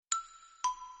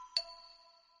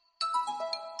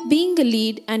Being a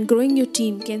lead and growing your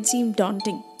team can seem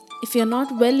daunting if you're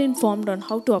not well informed on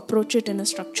how to approach it in a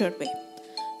structured way.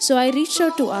 So I reached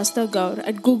out to Asta Gaur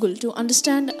at Google to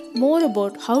understand more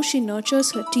about how she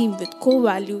nurtures her team with core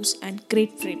values and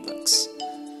great frameworks.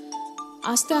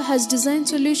 Asta has designed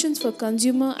solutions for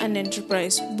consumer and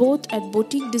enterprise, both at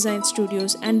boutique design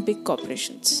studios and big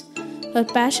corporations. Her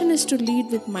passion is to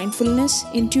lead with mindfulness,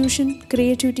 intuition,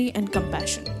 creativity, and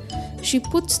compassion. She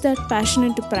puts that passion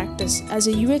into practice as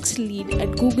a UX lead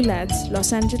at Google Ads,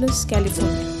 Los Angeles,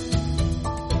 California.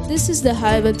 This is the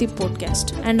Hayavati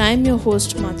podcast, and I'm your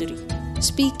host Madhuri,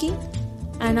 speaking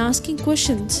and asking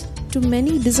questions to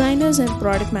many designers and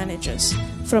product managers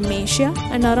from Asia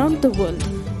and around the world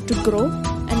to grow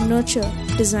and nurture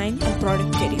design and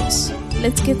product careers.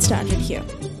 Let's get started here.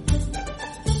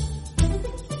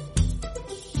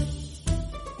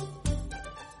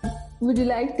 Would you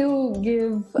like to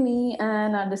give me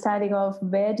an understanding of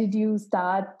where did you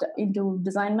start into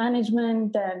design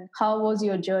management and how was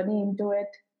your journey into it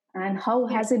and how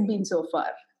has it been so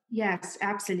far? Yes,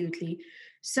 absolutely.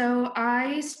 So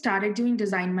I started doing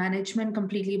design management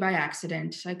completely by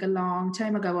accident. Like a long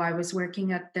time ago, I was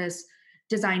working at this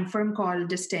design firm called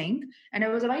Distinct, and it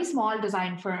was a very small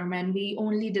design firm, and we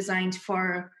only designed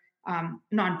for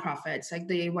nonprofits, like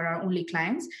they were our only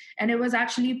clients. And it was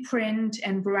actually print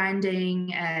and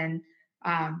branding and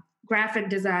graphic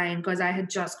design because I had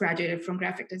just graduated from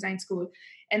graphic design school.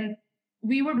 And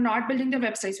we were not building their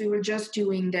websites, we were just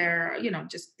doing their,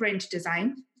 just print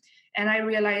design. And I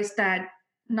realized that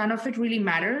none of it really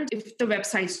mattered if the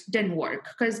websites didn't work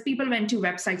because people went to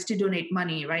websites to donate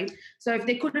money, right? So if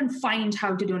they couldn't find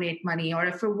how to donate money or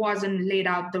if it wasn't laid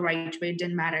out the right way, it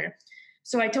didn't matter.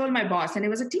 So I told my boss, and it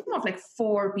was a team of like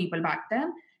 4 people back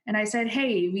then. And I said,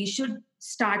 hey, we should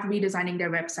start redesigning their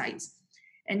websites.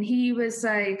 And he was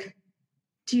like,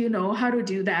 do you know how to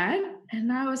do that?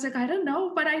 And I was like, I don't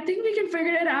know, but I think we can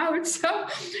figure it out. So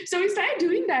we started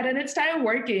doing that and it started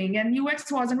working. And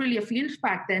UX wasn't really a field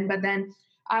back then, but then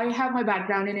I have my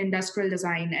background in industrial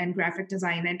design and graphic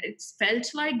design. And it felt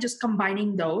like just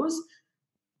combining those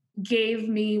gave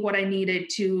me what I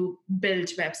needed to build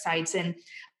websites. And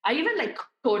I even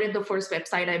coded the first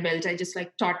website I built. I just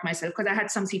taught myself because I had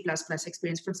some C++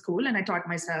 experience from school and I taught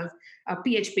myself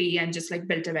PHP and just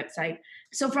built a website.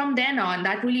 So from then on,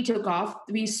 that really took off.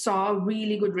 We saw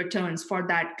really good returns for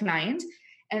that client.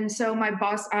 And so my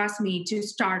boss asked me to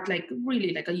start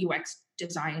really a UX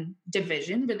design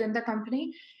division within the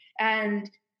company. And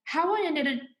how I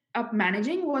ended up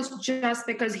managing was just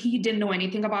because he didn't know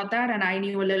anything about that and I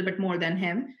knew a little bit more than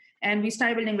him. And we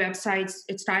started building websites.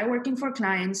 It started working for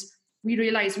clients. We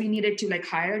realized we needed to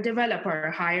hire a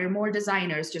developer, hire more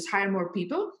designers, just hire more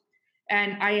people.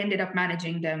 And I ended up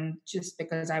managing them just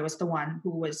because I was the one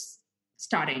who was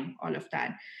starting all of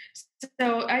that.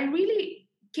 So I really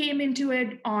came into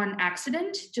it on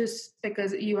accident just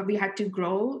because we had to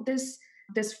grow this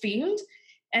field.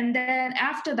 And then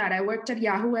after that, I worked at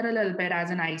Yahoo at a little bit as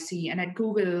an IC and at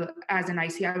Google as an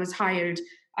IC. I was hired.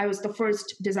 I was the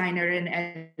first designer in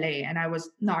LA and I was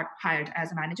not hired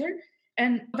as a manager.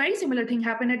 And a very similar thing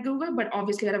happened at Google, but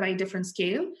obviously at a very different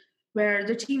scale, where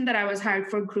the team that I was hired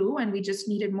for grew and we just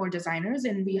needed more designers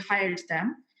and we hired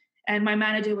them. And my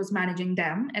manager was managing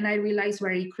them. And I realized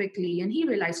very quickly, and he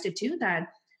realized it too, that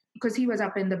because he was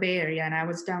up in the Bay Area and I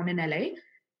was down in LA,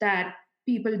 that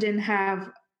people didn't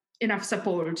have enough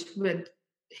support with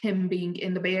him being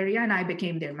in the Bay Area, and I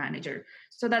became their manager.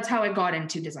 So that's how I got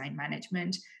into design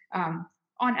management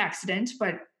on accident,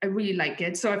 but I really like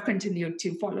it. So I've continued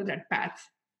to follow that path.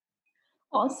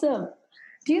 Awesome.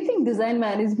 Do you think design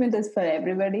management is for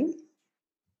everybody?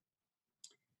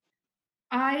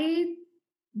 I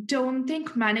don't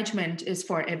think management is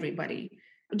for everybody,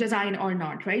 design or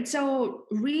not, right? So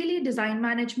really design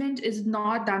management is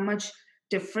not that much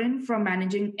different from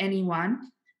managing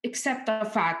anyone, except the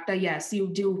fact that, yes, you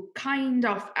do kind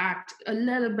of act a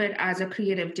little bit as a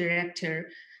creative director.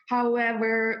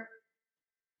 However,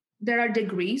 there are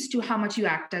degrees to how much you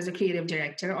act as a creative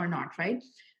director or not, right?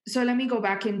 So let me go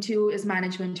back into, is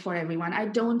management for everyone? I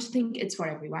don't think it's for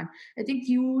everyone. I think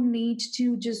you need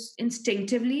to just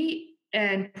instinctively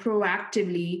and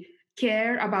proactively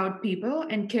care about people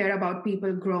and care about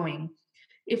people growing.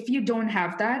 If you don't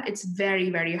have that, it's very,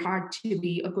 very hard to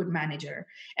be a good manager.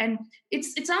 And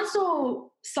it's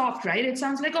also soft, right? It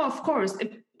sounds like, oh, of course,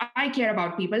 if I care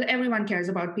about people, everyone cares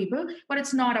about people, but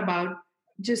it's not about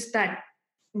just that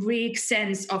vague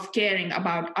sense of caring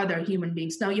about other human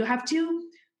beings. Now you have to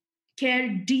care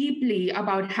deeply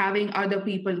about having other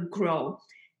people grow.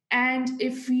 And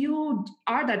if you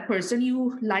are that person,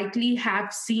 you likely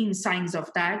have seen signs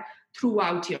of that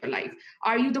throughout your life?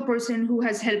 Are you the person who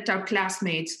has helped out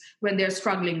classmates when they're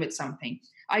struggling with something?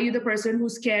 Are you the person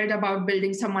who's cared about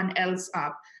building someone else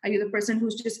up? Are you the person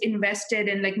who's just invested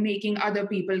in like making other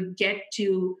people get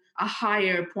to a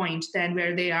higher point than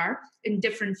where they are in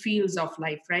different fields of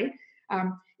life, right?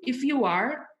 If you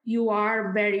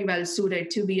are very well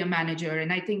suited to be a manager.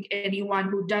 And I think anyone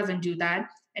who doesn't do that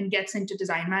and gets into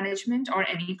design management or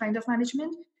any kind of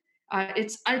management,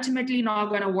 it's ultimately not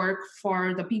going to work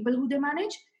for the people who they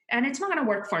manage. And it's not going to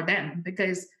work for them,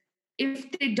 because if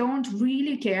they don't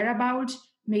really care about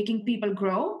making people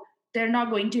grow, they're not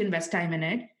going to invest time in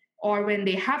it. Or when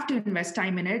they have to invest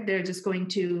time in it, they're just going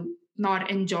to not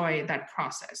enjoy that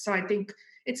process. So I think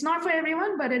it's not for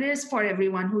everyone, but it is for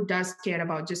everyone who does care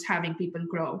about just having people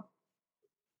grow.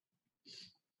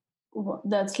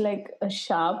 That's like a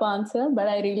sharp answer, but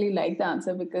I really like the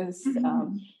answer because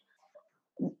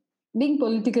being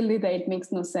politically right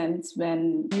makes no sense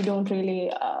when you don't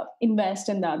really invest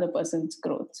in the other person's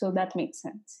growth. So that makes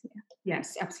sense. Yeah.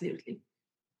 Yes, absolutely.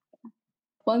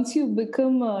 Once you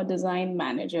become a design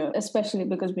manager, especially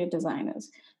because we're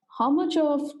designers, how much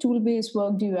of tool-based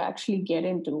work do you actually get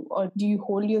into? Or do you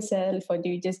hold yourself, or do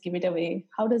you just give it away?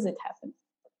 How does it happen?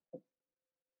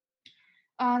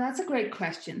 That's a great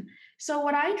question. So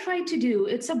what I try to do,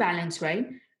 it's a balance, right?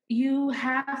 You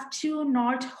have to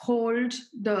not hold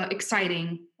the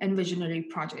exciting and visionary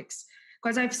projects,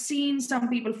 because I've seen some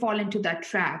people fall into that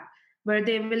trap where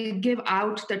they will give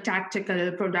out the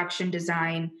tactical production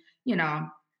design,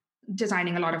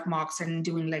 designing a lot of mocks and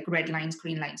doing like red lines,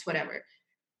 green lines, whatever,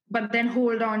 but then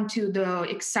hold on to the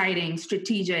exciting,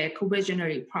 strategic,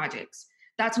 visionary projects.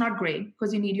 That's not great,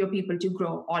 because you need your people to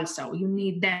grow also. You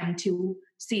need them to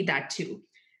see that too.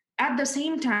 At the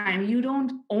same time, you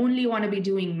don't only want to be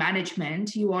doing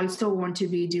management, you also want to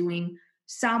be doing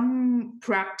some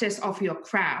practice of your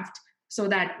craft, so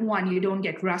that one, you don't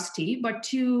get rusty, but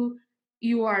two,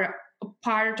 you are a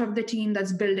part of the team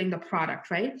that's building the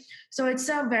product, right? So it's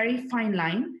a very fine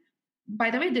line. By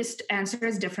the way, this answer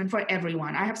is different for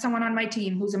everyone. I have someone on my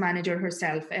team who's a manager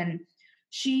herself, and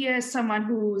she is someone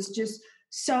who's just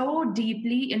so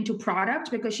deeply into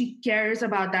product because she cares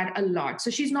about that a lot.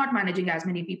 So she's not managing as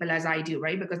many people as I do,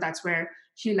 right? Because that's where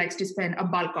she likes to spend a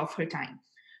bulk of her time.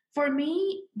 For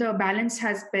me, the balance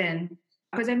has been,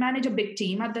 because I manage a big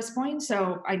team at this point,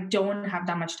 so I don't have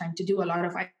that much time to do a lot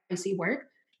of IC work.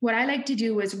 What I like to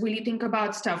do is really think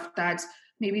about stuff that's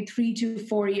maybe 3 to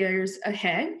 4 years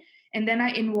ahead. And then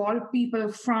I involve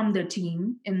people from the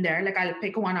team in there. Like I'll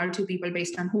pick 1 or 2 people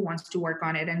based on who wants to work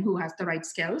on it and who has the right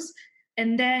skills.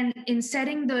 And then in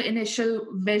setting the initial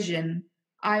vision,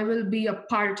 I will be a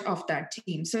part of that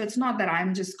team. So it's not that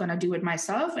I'm just going to do it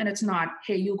myself, and it's not,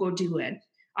 hey, you go do it.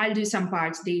 I'll do some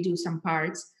parts, they do some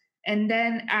parts. And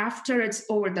then after it's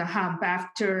over the hump,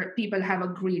 after people have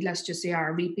agreed, let's just say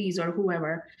our VPs or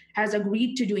whoever has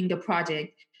agreed to doing the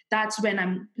project, that's when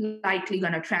I'm likely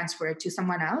going to transfer it to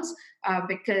someone else,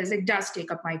 because it does take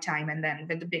up my time. And then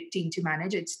with the big team to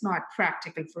manage, it's not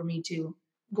practical for me to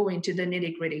go into the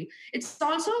nitty gritty. It's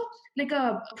also like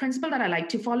a principle that I like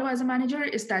to follow as a manager,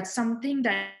 is that something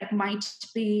that might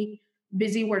be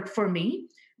busy work for me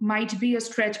might be a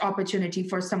stretch opportunity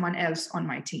for someone else on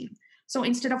my team. So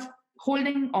instead of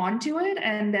holding on to it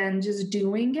and then just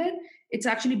doing it, it's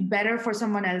actually better for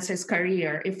someone else's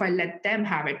career if I let them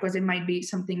have it, because it might be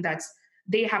something that's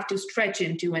they have to stretch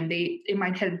into, and it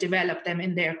might help develop them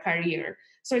in their career.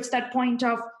 So it's that point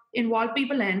of involve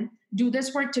people in, do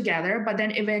this work together, but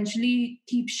then eventually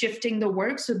keep shifting the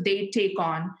work so they take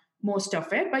on most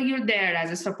of it, but you're there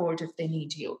as a support if they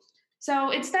need you.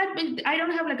 So it's that I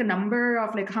don't have like a number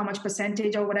of like how much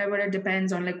percentage or whatever. It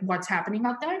depends on like what's happening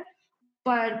out there.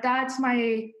 But that's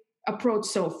my approach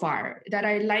so far, that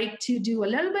I like to do a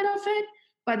little bit of it,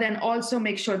 but then also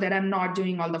make sure that I'm not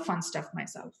doing all the fun stuff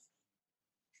myself.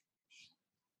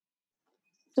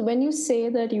 So when you say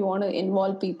that you want to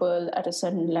involve people at a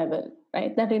certain level,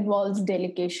 right, that involves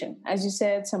delegation. As you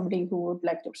said, somebody who would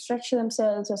like to stretch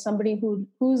themselves, or somebody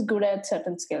who's good at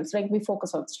certain skills, like we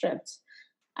focus on strengths.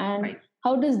 And right.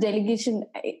 How does delegation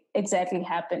exactly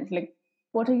happen? Like,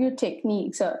 what are your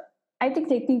techniques? I think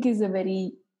technique is a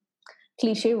very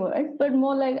cliche word, but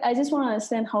more like I just want to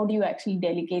understand, how do you actually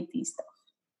delegate these stuff?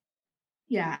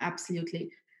 Yeah,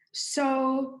 absolutely.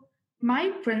 So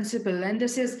my principle, and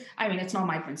this is, it's not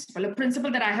my principle, a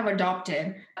principle that I have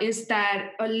adopted is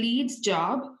that a lead's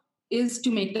job is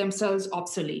to make themselves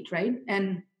obsolete, right?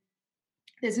 And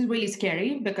this is really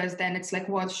scary, because then it's like,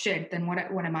 well, shit, then what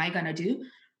am I going to do?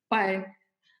 But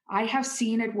I have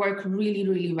seen it work really,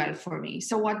 really well for me.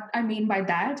 So what I mean by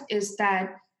that is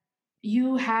that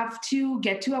you have to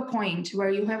get to a point where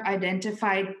you have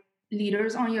identified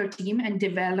leaders on your team and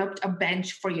developed a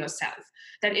bench for yourself.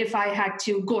 That if I had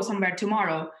to go somewhere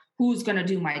tomorrow, who's going to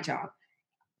do my job?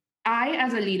 I,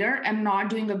 as a leader, am not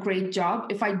doing a great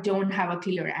job if I don't have a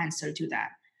clear answer to that.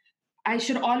 I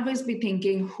should always be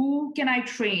thinking, who can I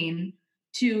train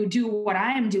to do what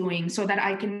I am doing so that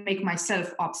I can make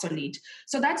myself obsolete?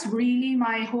 So that's really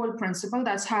my whole principle.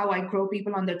 That's how I grow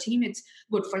people on the team. It's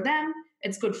good for them.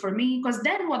 It's good for me. Because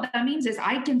then what that means is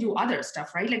I can do other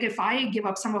stuff, right? Like if I give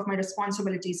up some of my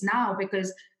responsibilities now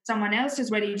because someone else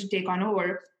is ready to take on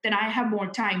over, then I have more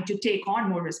time to take on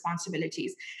more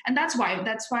responsibilities. And that's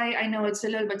why I know it's a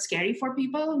little bit scary for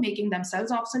people making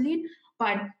themselves obsolete,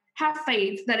 but have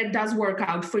faith that it does work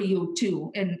out for you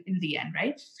too in the end,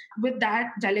 right? With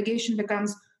that, delegation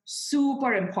becomes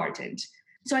super important.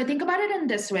 So I think about it in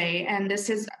this way, and this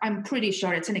is, I'm pretty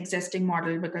sure it's an existing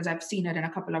model because I've seen it in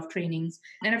a couple of trainings,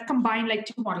 and I've combined like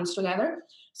two models together.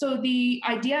 So the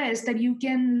idea is that you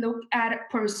can look at a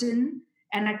person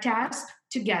and a task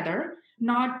together.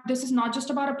 This is not just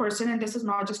about a person and this is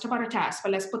not just about a task,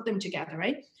 but let's put them together,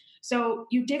 right? So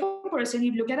you take a person,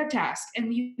 you look at a task,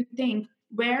 and you think,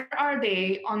 where are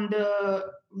they on the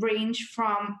range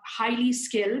from highly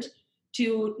skilled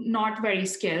to not very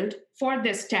skilled for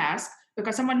this task?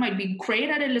 Because someone might be great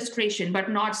at illustration, but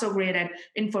not so great at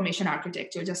information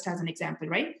architecture, just as an example,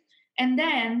 right? And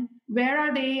then where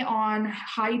are they on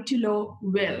high to low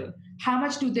will? How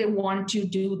much do they want to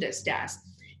do this task?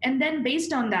 And then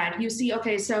based on that, you see,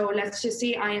 okay, so let's just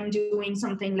say I am doing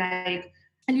something like,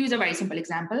 I'll use a very simple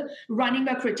example, running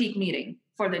a critique meeting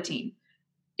for the team.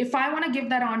 If I want to give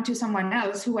that on to someone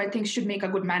else who I think should make a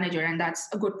good manager, and that's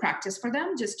a good practice for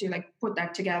them, just to like put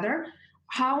that together,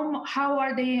 how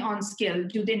are they on skill?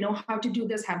 Do they know how to do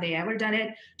this? Have they ever done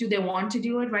it? Do they want to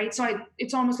do it, right? So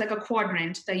it's almost like a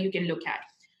quadrant that you can look at.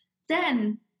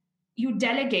 Then you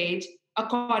delegate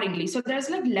accordingly. So there's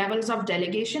like levels of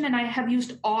delegation, and I have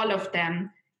used all of them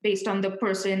based on the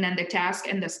person and the task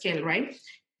and the skill, right?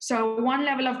 So one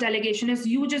level of delegation is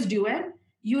you just do it.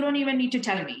 You don't even need to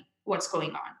tell me what's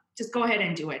going on. Just go ahead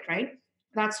and do it, right?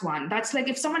 That's one. That's like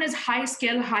if someone is high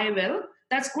skill, high will,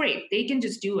 that's great. They can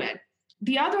just do it.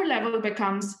 The other level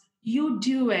becomes you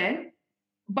do it,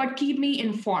 but keep me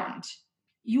informed.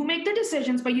 You make the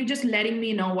decisions, but you're just letting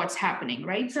me know what's happening,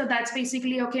 right? So that's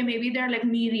basically, okay, maybe they're like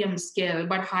medium skill,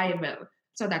 but high will.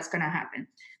 So that's going to happen.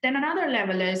 Then another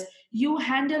level is you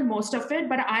handle most of it,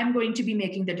 but I'm going to be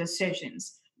making the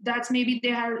decisions. That's maybe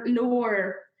they are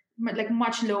lower, like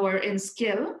much lower in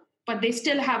skill, but they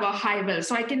still have a high will.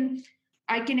 So I can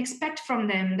expect from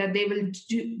them that they will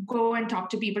go and talk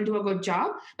to people, do a good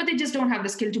job, but they just don't have the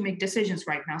skill to make decisions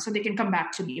right now. So they can come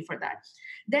back to me for that.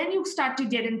 Then you start to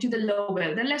get into the low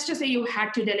will. Then let's just say you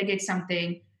had to delegate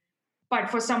something, but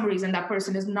for some reason that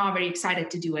person is not very excited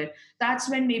to do it. That's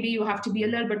when maybe you have to be a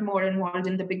little bit more involved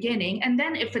in the beginning. And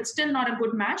then if it's still not a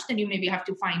good match, then you maybe have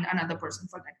to find another person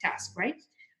for that task, right?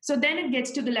 So then it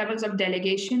gets to the levels of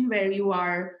delegation where you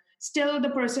are still the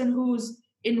person who's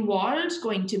involved,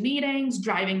 going to meetings,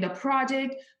 driving the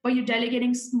project, but you're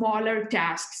delegating smaller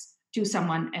tasks to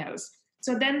someone else.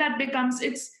 So then that becomes,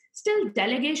 it's still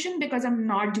delegation because I'm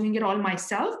not doing it all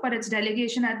myself, but it's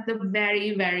delegation at the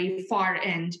very, very far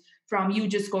end from you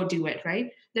just go do it,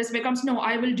 right? This becomes, no,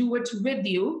 I will do it with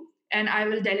you and I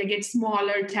will delegate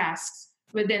smaller tasks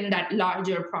within that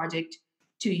larger project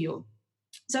to you.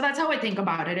 So that's how I think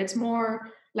about it. It's more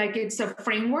like it's a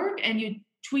framework and you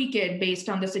tweak it based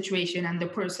on the situation and the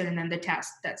person and the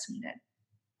task that's needed.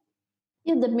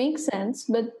 Yeah, that makes sense.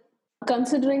 But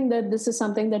considering that this is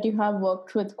something that you have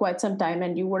worked with quite some time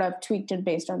and you would have tweaked it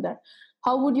based on that,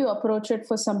 how would you approach it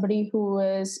for somebody who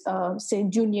is, say,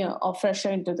 junior or fresher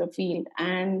into the field?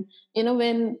 And,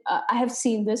 when I have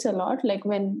seen this a lot, like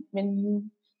when you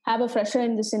have a fresher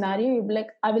in the scenario, you'll be like,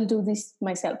 I will do this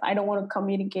myself. I don't want to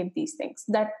communicate these things.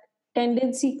 That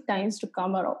tendency tends to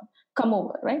come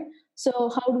over, right? So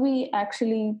how do we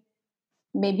actually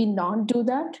maybe not do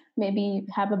that? Maybe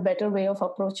have a better way of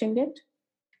approaching it?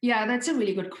 Yeah, that's a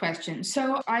really good question.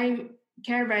 So I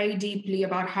care very deeply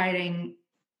about hiring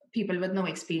people with no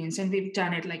experience. And we've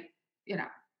done it like,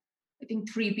 I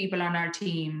think 3 people on our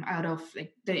team out of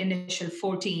like the initial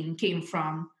 14 came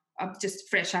from just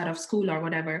fresh out of school or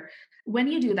whatever. When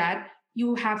you do that,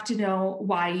 you have to know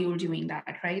why you're doing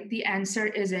that, right? The answer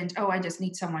isn't, oh, I just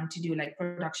need someone to do like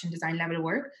production design level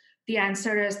work. The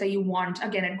answer is that you want,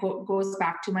 again, it goes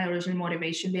back to my original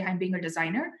motivation behind being a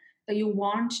designer, that you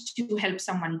want to help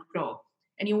someone grow.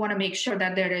 And you want to make sure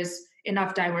that there is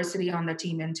enough diversity on the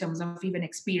team in terms of even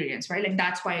experience, right? Like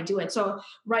that's why I do it. So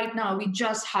right now we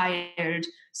just hired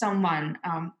someone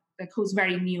like who's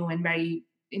very new and very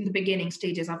in the beginning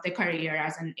stages of their career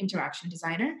as an interaction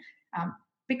designer.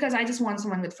 because I just want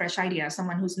someone with fresh ideas,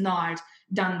 someone who's not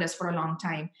done this for a long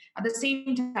time. At the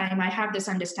same time, I have this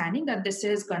understanding that this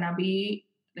is going to be,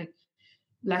 like,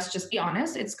 let's just be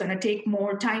honest, it's going to take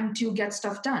more time to get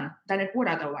stuff done than it would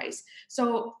otherwise.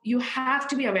 So you have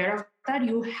to be aware of that.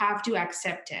 You have to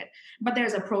accept it. But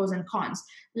there's a pros and cons.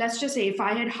 Let's just say if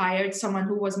I had hired someone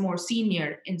who was more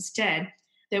senior instead,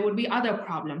 there would be other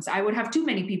problems. I would have too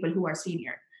many people who are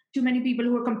senior, too many people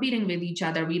who are competing with each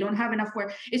other. We don't have enough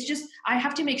work. It's just, I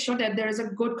have to make sure that there is a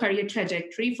good career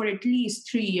trajectory for at least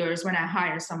 3 years when I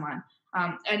hire someone.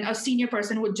 And a senior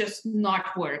person would just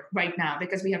not work right now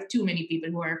because we have too many people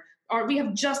who are, or we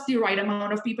have just the right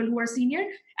amount of people who are senior.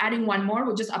 Adding one more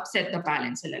would just upset the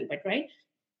balance a little bit, right?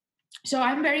 So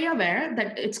I'm very aware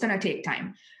that it's going to take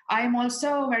time. I am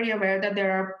also very aware that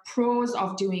there are pros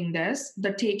of doing this,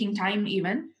 the taking time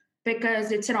even,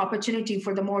 because it's an opportunity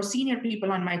for the more senior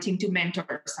people on my team to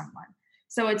mentor someone.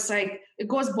 So it's like, it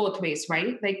goes both ways,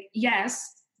 right? Like,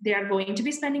 yes, they are going to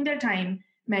be spending their time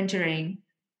mentoring,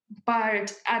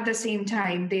 but at the same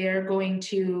time, they're going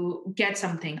to get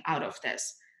something out of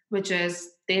this, which is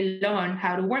they learn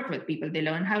how to work with people. They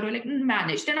learn how to like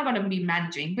manage. They're not going to be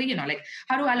managing, but like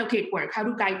how to allocate work, how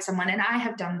to guide someone. And I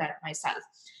have done that myself.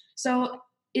 So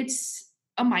it's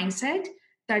a mindset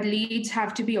that leads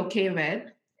have to be okay with.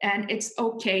 And it's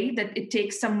okay that it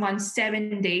takes someone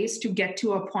 7 days to get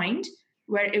to a point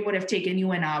where it would have taken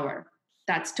you an hour.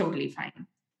 That's totally fine.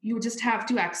 You just have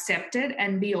to accept it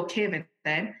and be okay with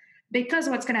it. Because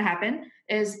what's going to happen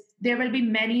is there will be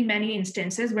many, many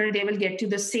instances where they will get to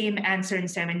the same answer in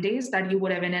 7 days that you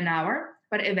would have in an hour.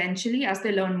 But eventually, as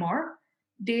they learn more,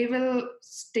 they will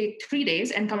take 3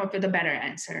 days and come up with a better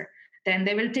answer. Then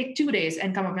they will take 2 days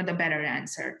and come up with a better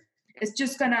answer. It's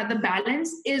just the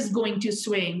balance is going to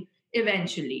swing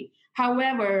eventually.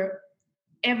 However,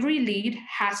 every lead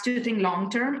has to think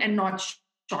long-term and not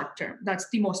short-term. That's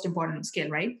the most important skill,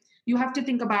 right? You have to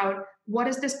think about, what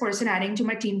is this person adding to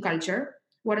my team culture?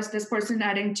 What is this person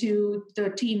adding to the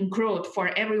team growth for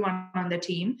everyone on the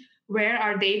team? Where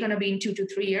are they going to be in 2 to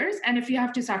 3 years? And if you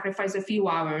have to sacrifice a few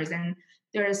hours and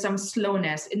there is some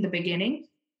slowness in the beginning,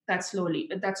 that's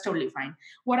totally fine.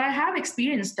 What I have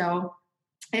experienced though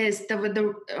is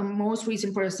the most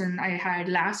recent person I had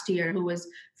last year who was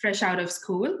fresh out of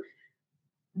school.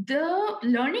 The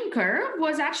learning curve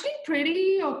was actually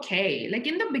pretty okay. Like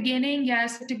in the beginning,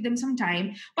 yes, it took them some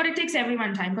time, but it takes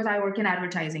everyone time because I work in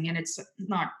advertising and it's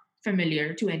not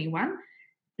familiar to anyone.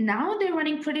 Now they're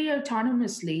running pretty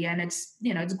autonomously and it's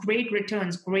great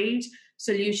returns, great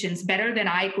solutions, better than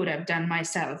I could have done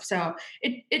myself. So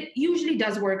it usually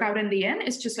does work out in the end.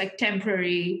 It's just like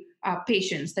temporary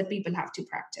patience that people have to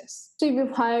practice. So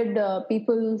you've hired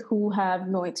people who have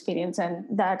no experience, and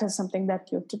that is something that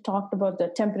you've talked about, the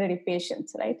temporary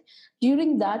patience, right?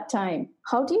 During that time,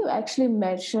 how do you actually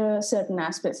measure certain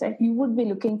aspects? Like you would be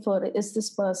looking for, is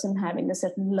this person having a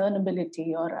certain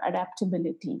learnability or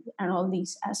adaptability and all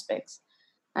these aspects?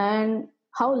 And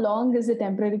how long is the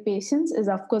temporary patience is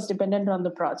of course dependent on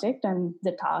the project and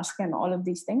the task and all of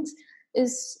these things.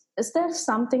 Is there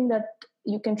something that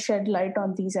you can shed light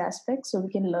on these aspects so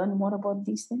we can learn more about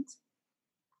these things?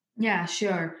 Yeah,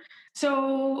 sure.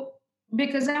 So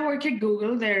because I work at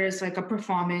Google, there is like a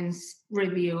performance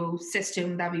review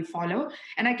system that we follow.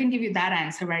 And I can give you that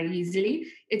answer very easily.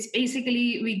 It's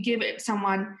basically we give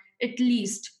someone at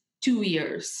least 2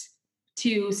 years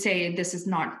to say this is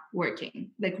not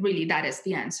working. Like really, that is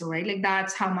the answer, right? Like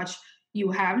that's how much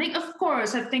you have. Like, of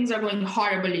course, if things are going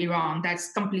horribly wrong,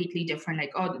 that's completely different.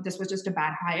 Like, oh, this was just a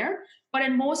bad hire. But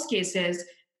in most cases,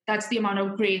 that's the amount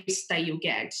of grace that you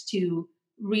get to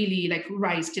really like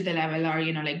rise to the level or,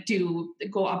 like do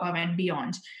go above and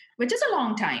beyond, which is a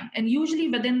long time. And usually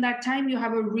within that time, you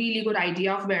have a really good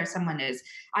idea of where someone is.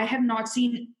 I have not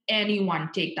seen anyone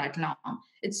take that long.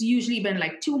 It's usually been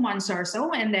like 2 months or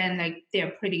so. And then like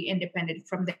they're pretty independent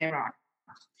from there on.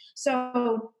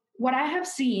 So what I have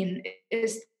seen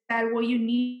is that what you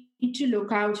need to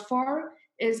look out for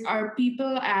is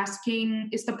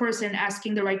is the person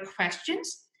asking the right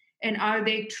questions and are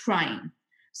they trying?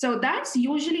 So that's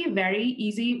usually very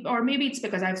easy, or maybe it's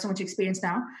because I have so much experience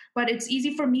now, but it's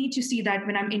easy for me to see that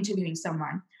when I'm interviewing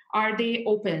someone. Are they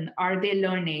open? Are they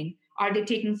learning? Are they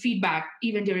taking feedback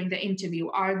even during the interview?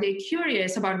 Are they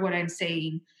curious about what I'm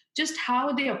saying? Just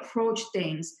how they approach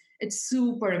things. It's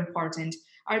super important.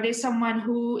 Are they someone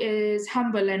who is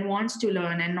humble and wants to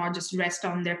learn and not just rest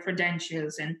on their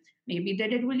credentials? And maybe they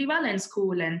did really well in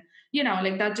school and,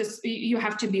 like that just, you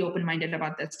have to be open-minded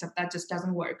about that stuff. That just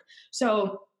doesn't work.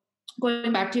 So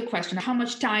going back to your question, how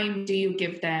much time do you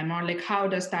give them or like, how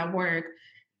does that work?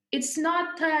 it's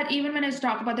not that even when I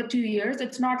talk about the 2 years,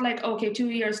 it's not like, okay, 2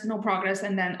 years, no progress,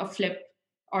 and then a flip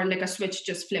or like a switch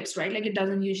just flips, right? Like it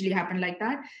doesn't usually happen like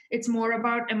that. It's more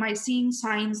about, am I seeing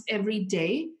signs every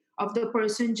day of the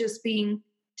person just being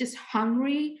just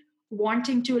hungry,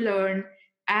 wanting to learn,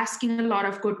 asking a lot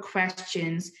of good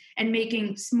questions, and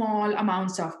making small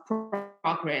amounts of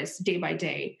progress day by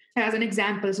day. As an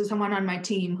example, so someone on my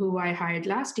team who I hired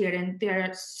last year, and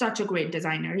they're such a great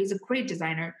designer. He's a great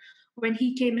designer. When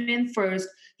he came in first,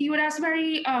 he would ask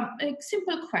very like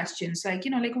simple questions, like,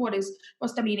 like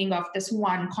what's the meaning of this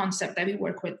one concept that we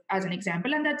work with, as an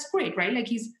example. And that's great, right? Like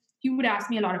he would ask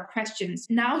me a lot of questions.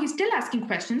 Now he's still asking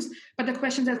questions, but the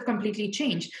questions have completely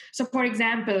changed. So for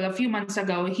example, a few months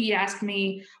ago, he asked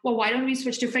me, well, why don't we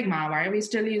switch to Figma? Why are we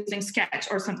still using Sketch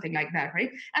or something like that,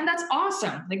 right? And that's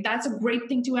awesome. Like that's a great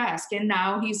thing to ask. And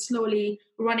now he's slowly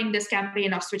running this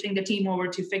campaign of switching the team over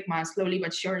to Figma, slowly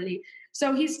but surely.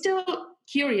 So he's still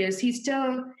curious. He's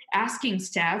still asking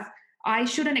stuff. I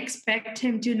shouldn't expect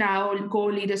him to now go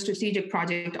lead a strategic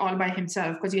project all by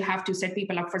himself, because you have to set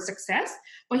people up for success.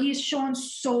 But he's shown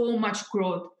so much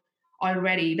growth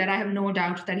already that I have no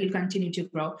doubt that he'll continue to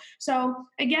grow. So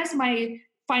I guess my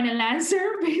final answer,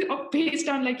 based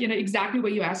on exactly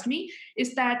what you asked me,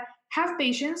 is that have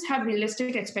patience, have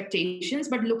realistic expectations,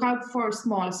 but look out for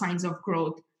small signs of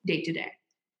growth day to day.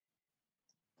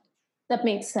 That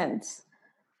makes sense.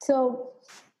 So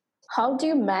how do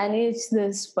you manage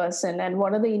this person, and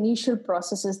what are the initial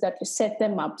processes that you set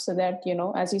them up so that,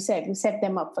 as you said, you set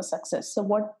them up for success? So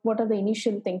what are the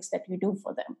initial things that you do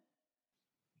for them?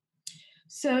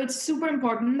 So it's super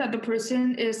important that the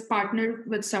person is partnered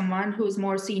with someone who's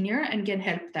more senior and can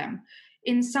help them.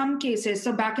 In some cases,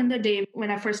 so back in the day when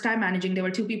I first started managing, there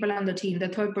were two people on the team. The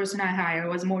third person I hired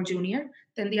was more junior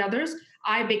than the others.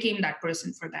 I became that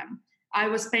person for them. I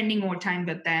was spending more time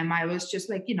with them. I was just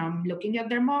looking at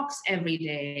their mocks every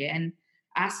day and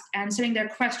answering their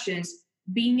questions,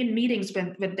 being in meetings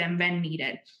with them when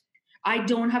needed. I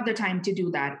don't have the time to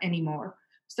do that anymore.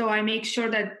 So I make sure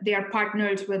that they are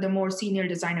partnered with a more senior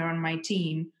designer on my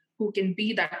team who can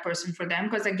be that person for them.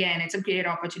 Because again, it's a great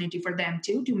opportunity for them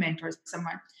too to mentor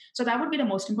someone. So that would be the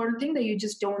most important thing, that you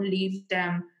just don't leave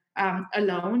them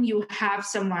alone. You have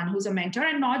someone who's a mentor,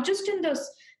 and not just in this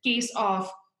case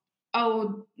of,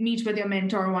 meet with your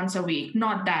mentor once a week.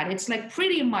 Not that. It's like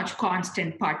pretty much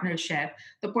constant partnership.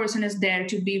 The person is there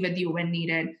to be with you when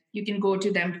needed. You can go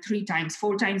to them 3 times,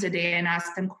 4 times a day and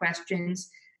ask them questions.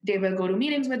 They will go to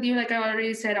meetings with you, like I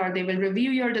already said, or they will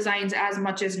review your designs as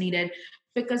much as needed,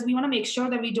 because we want to make sure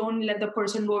that we don't let the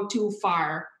person go too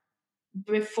far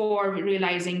before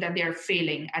realizing that they're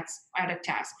failing at a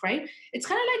task, right? It's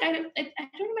kind of like, I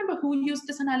don't remember who used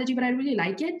this analogy, but I really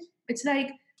like it. It's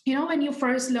like, when you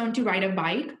first learn to ride a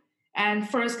bike, and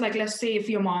first, like, let's say if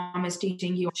your mom is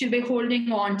teaching you, she'll be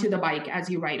holding on to the bike as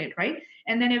you ride it, right?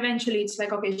 And then eventually it's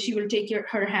like, okay, she will take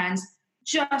her hands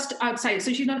just outside.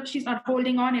 So she's not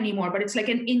holding on anymore, but it's like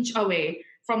an inch away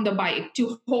from the bike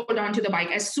to hold on to the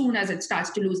bike as soon as it starts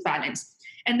to lose balance.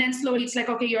 And then slowly it's like,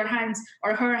 okay, your hands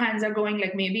or her hands are going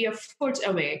like maybe a foot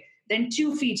away, then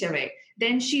 2 feet away.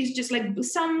 Then she's just like,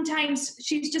 sometimes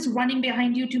she's just running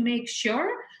behind you to make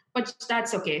sure, but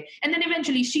that's okay. And then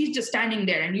eventually she's just standing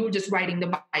there and you're just riding the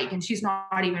bike and she's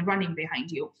not even running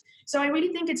behind you. So I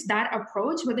really think it's that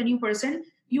approach with a new person.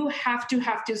 You have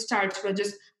to start with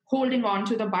just holding on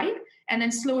to the bike and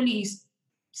then slowly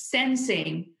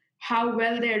sensing how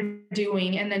well they're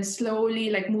doing, and then slowly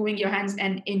like moving your hands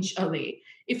an inch away.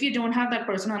 If you don't have that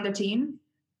person on the team,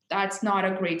 that's not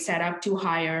a great setup to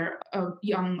hire a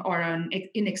young or an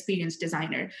inexperienced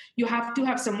designer. You have to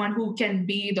have someone who can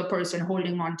be the person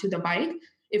holding on to the bike.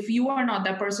 If you are not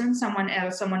that person, someone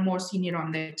else, someone more senior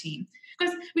on their team.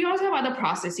 Because we also have other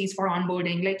processes for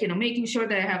onboarding, like, making sure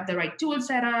they have the right tool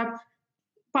set up,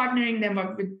 partnering them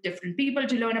up with different people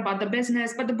to learn about the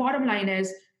business. But the bottom line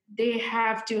is they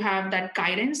have to have that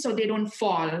guidance so they don't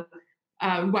fall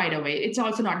right away. It's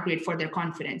also not great for their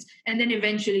confidence. And then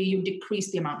eventually you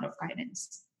decrease the amount of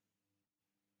guidance.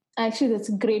 Actually, that's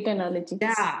a great analogy.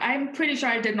 Yeah, I'm pretty sure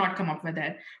I did not come up with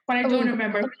it, but I don't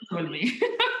remember who told me.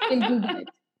 We'll Google it.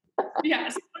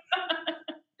 Yes.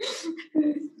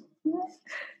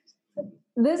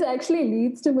 This actually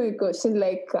leads to my question.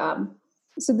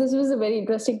 So this was a very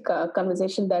interesting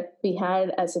conversation that we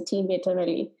had as a team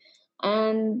internally.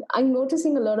 And I'm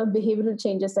noticing a lot of behavioral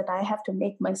changes that I have to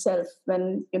make myself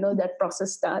when, that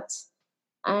process starts.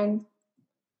 And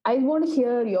I want to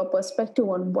hear your perspective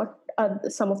on what are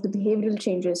some of the behavioral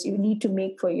changes you need to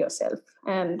make for yourself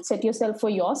and set yourself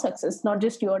for your success, not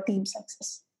just your team's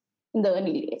success in the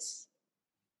early days.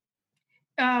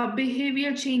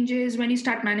 Behavior changes when you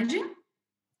start managing?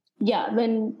 Yeah,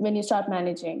 when you start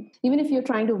managing, even if you're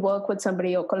trying to work with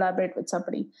somebody or collaborate with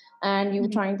somebody, and you're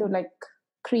trying to like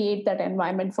create that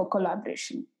environment for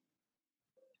collaboration.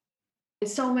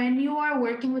 So when you are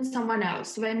working with someone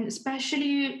else, when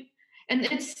especially, and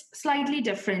it's slightly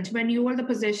different when you are the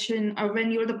position or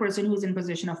when you're the person who's in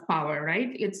position of power, right?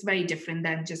 It's very different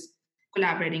than just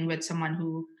collaborating with someone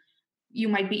who you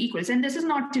might be equals. And this is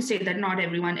not to say that not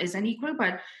everyone is an equal,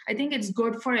 but I think it's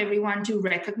good for everyone to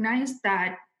recognize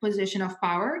that position of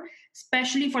power,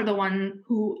 especially for the one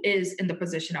who is in the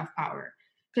position of power.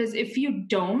 Because if you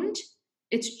don't,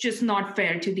 it's just not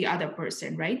fair to the other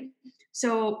person, right?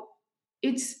 So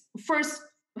it's first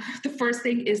the first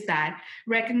thing is that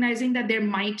recognizing that there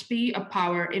might be a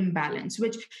power imbalance,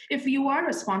 which if you are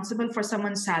responsible for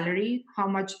someone's salary,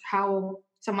 how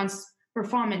someone's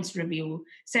performance review,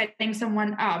 setting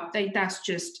someone up, like that's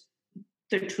just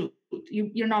the truth.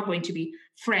 You're not going to be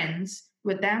friends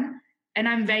with them. And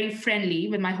I'm very friendly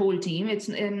with my whole team.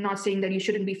 I'm not saying that you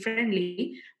shouldn't be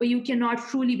friendly, but you cannot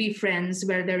truly be friends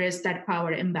where there is that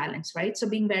power imbalance, right? So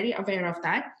being very aware of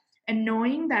that and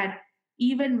knowing that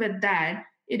even with that,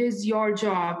 it is your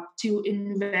job to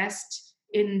invest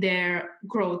in their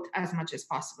growth as much as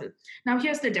possible. Now,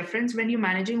 here's the difference when you're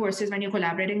managing versus when you're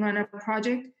collaborating on a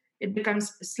project, it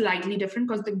becomes slightly different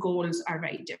because the goals are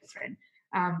very different.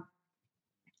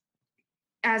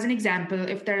 As an example,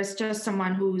 if there's just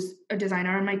someone who's a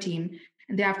designer on my team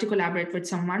and they have to collaborate with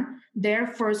someone, their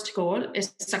first goal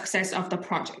is success of the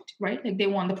project, right? Like they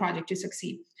want the project to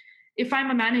succeed. If I'm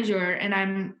a manager and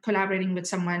I'm collaborating with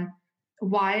someone,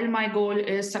 while my goal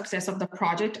is success of the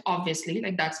project, obviously,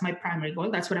 like that's my primary goal.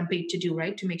 That's what I'm paid to do,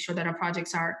 right? To make sure that our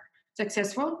projects are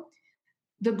successful.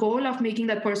 The goal of making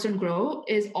that person grow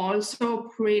is also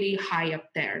pretty high up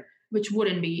there, which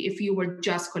wouldn't be if you were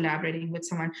just collaborating with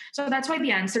someone. So that's why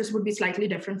the answers would be slightly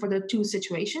different for the two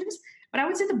situations. But I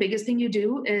would say the biggest thing you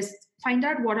do is find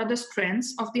out what are the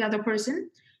strengths of the other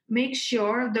person. Make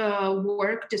sure the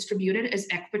work distributed is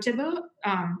equitable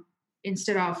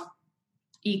instead of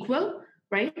equal,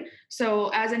 right? So,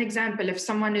 as an example, if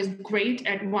someone is great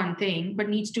at one thing but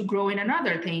needs to grow in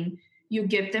another thing, you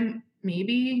give them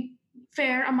maybe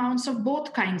fair amounts of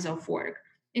both kinds of work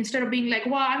instead of being like,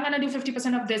 well, I'm going to do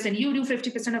 50% of this and you do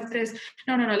 50% of this.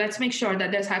 No, let's make sure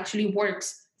that this actually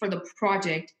works for the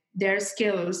project, their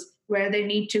skills, where they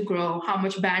need to grow, how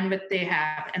much bandwidth they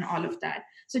have, and all of that.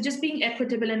 So just being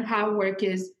equitable in how work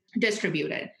is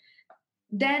distributed.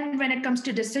 Then when it comes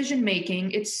to decision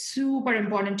making, it's super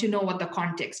important to know what the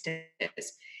context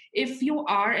is. If you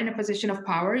are in a position of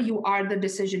power, you are the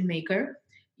decision maker,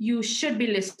 you should be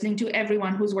listening to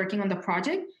everyone who's working on the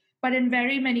project. But in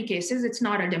very many cases, it's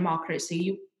not a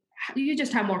democracy. You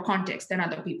just have more context than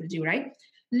other people do, right?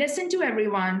 Listen to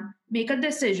everyone, make a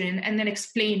decision, and then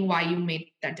explain why you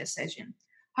made that decision.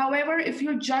 However, if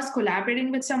you're just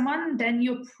collaborating with someone, then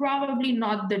you're probably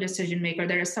not the decision maker.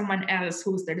 There is someone else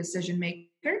who's the decision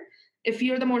maker. If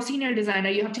you're the more senior designer,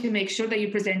 you have to make sure that you're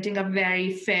presenting a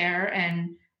very fair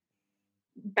and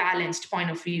balanced point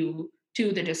of view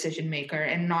to the decision maker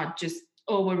and not just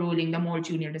overruling the more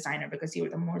junior designer because you're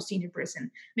the more senior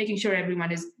person, making sure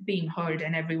everyone is being heard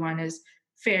and everyone is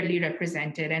fairly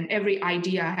represented and every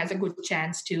idea has a good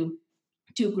chance to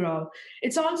grow.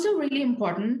 It's also really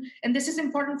important, and this is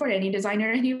important for any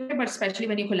designer anyway, but especially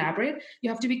when you collaborate,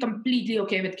 you have to be completely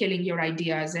okay with killing your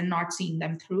ideas and not seeing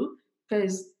them through,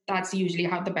 because that's usually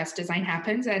how the best design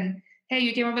happens. And hey,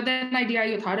 you came up with an idea,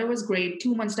 you thought it was great,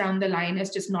 2 months down the line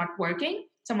it's just not working,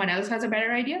 someone else has a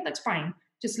better idea, that's fine,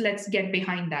 just let's get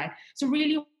behind that. So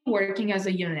really working as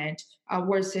a unit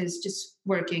versus just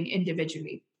working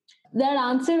individually. That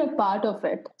answered a part of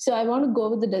it. So I want to go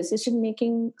with the decision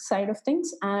making side of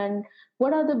things. And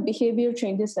what are the behavior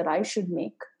changes that I should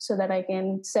make so that I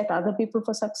can set other people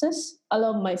for success,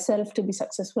 allow myself to be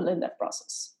successful in that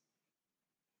process?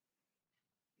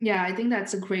 Yeah, I think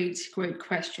that's a great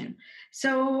question.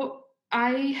 So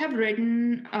I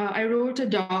wrote a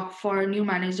doc for new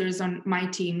managers on my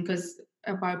team because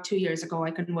about 2 years ago,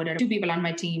 I converted 2 people on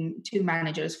my team to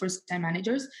managers, first time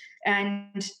managers.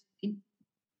 And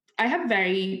I have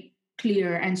very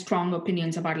clear and strong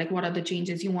opinions about like what are the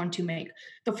changes you want to make.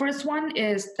 The first one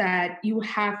is that you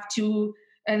have to,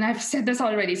 and I've said this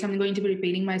already, so I'm going to be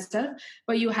repeating myself,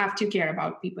 but you have to care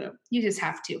about people. You just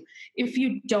have to. If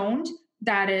you don't,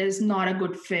 that is not a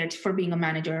good fit for being a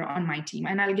manager on my team.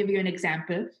 And I'll give you an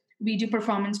example. We do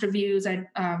performance reviews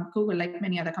at Google, like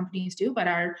many other companies do, but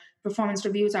our performance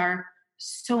reviews are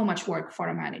so much work for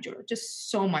a manager, just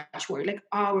so much work, like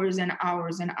hours and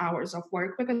hours and hours of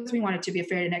work, because we want it to be a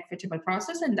fair and equitable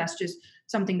process. And that's just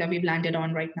something that we've landed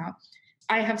on right now.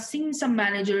 I have seen some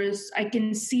managers, I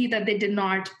can see that they did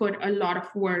not put a lot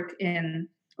of work in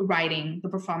writing the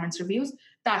performance reviews.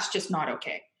 That's just not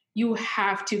okay. You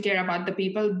have to care about the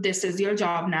people. This is your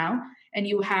job now, and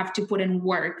you have to put in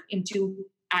work into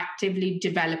actively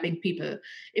developing people.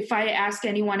 If I ask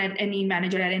anyone, at any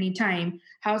manager at any time,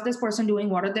 how's this person doing?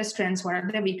 What are their strengths? What are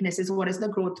their weaknesses? What is the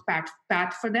growth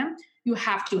path for them? You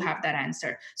have to have that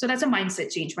answer. So that's a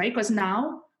mindset change, right? Because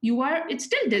now it's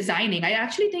still designing. I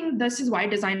actually think this is why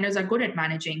designers are good at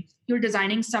managing. You're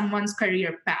designing someone's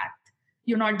career path.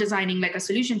 You're not designing like a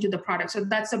solution to the product. So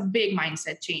that's a big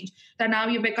mindset change. That now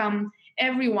you become,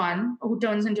 everyone who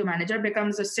turns into a manager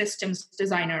becomes a systems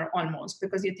designer almost,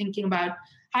 because you're thinking about,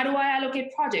 how do I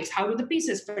allocate projects? How do the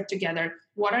pieces fit together?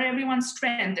 What are everyone's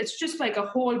strengths? It's just like a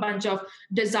whole bunch of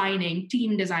designing,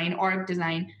 team design, org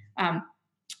design,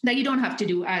 that you don't have to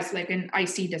do as like an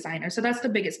IC designer. So that's the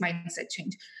biggest mindset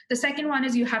change. The second one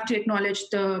is you have to acknowledge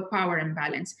the power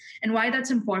imbalance. And why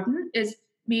that's important is,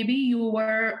 maybe you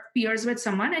were peers with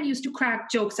someone and used to crack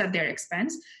jokes at their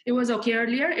expense. It was okay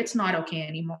earlier. It's not okay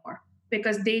anymore,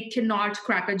 because they cannot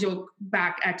crack a joke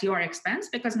back at your expense,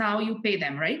 because now you pay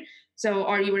them, right? So,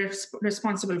 or you were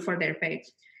responsible for their pay.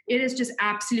 It is just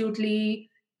absolutely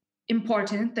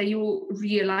important that you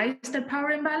realize that power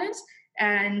imbalance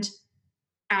and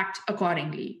act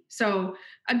accordingly. So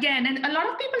again, and a lot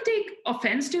of people take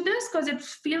offense to this because it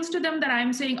feels to them that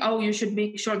I'm saying, oh, you should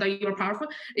make sure that you're powerful.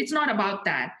 It's not about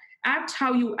that. Act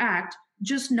how you act.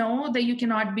 Just know that you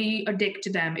cannot be a dick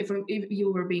to them. If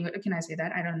you were being, can I say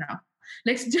that? I don't know.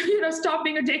 Like, stop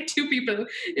being a dick to people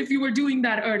if you were doing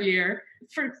that earlier,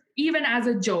 for even as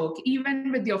a joke,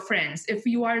 even with your friends. If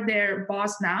you are their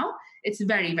boss now, it's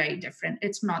very, very different.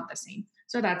 It's not the same.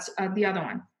 So that's the other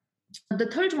one. The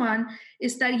third one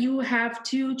is that you have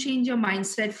to change your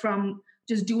mindset from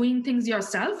just doing things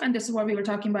yourself, and this is what we were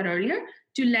talking about earlier,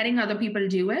 to letting other people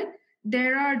do it.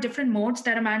 There are different modes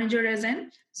that a manager is in.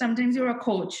 Sometimes you're a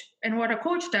coach, and what a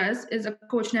coach does is a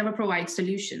coach never provides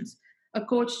solutions. A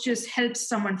coach just helps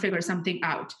someone figure something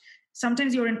out.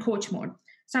 Sometimes you're in coach mode.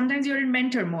 Sometimes you're in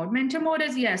mentor mode. Mentor mode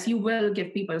is, yes, you will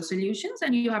give people solutions,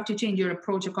 and you have to change your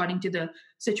approach according to the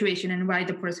situation and why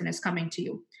the person is coming to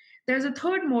you. There's a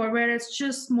third mode where it's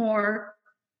just more,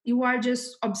 you are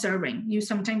just observing. You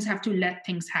sometimes have to let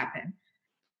things happen,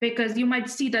 because you might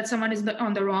see that someone is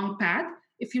on the wrong path.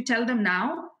 If you tell them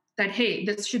now that, hey,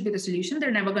 this should be the solution,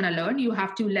 they're never going to learn. You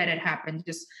have to let it happen.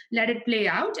 Just let it play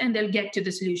out, and they'll get to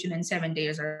the solution in 7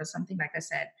 days or something, like I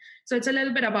said. So it's a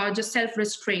little bit about just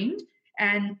self-restraint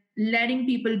and letting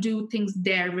people do things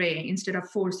their way instead of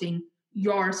forcing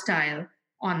your style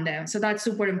on them. So that's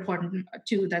super important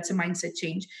too. That's a mindset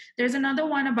change. There's another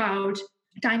one about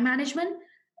time management.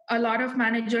 A lot of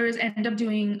managers end up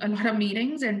doing a lot of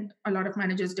meetings, and a lot of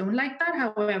managers don't like that.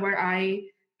 However, I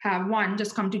have, one,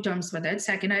 just come to terms with it.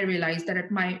 Second, I realized that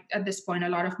at this point, a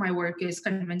lot of my work is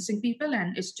convincing people,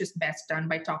 and it's just best done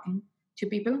by talking to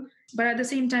people. But at the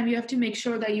same time, you have to make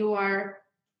sure that you are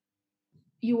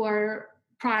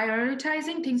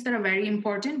prioritizing things that are very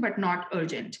important but not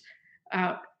urgent.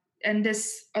 And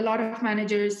a lot of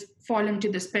managers fall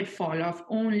into this pitfall of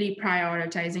only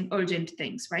prioritizing urgent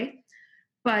things, right?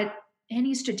 But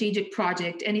any strategic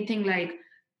project, anything like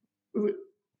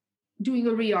doing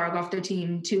a reorg of the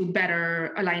team to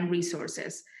better align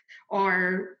resources,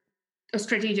 or a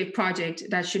strategic project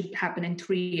that should happen in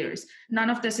 3 years,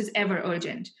 none of this is ever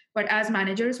urgent. But as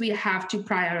managers, we have to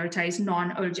prioritize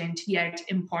non-urgent yet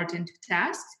important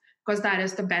tasks, because that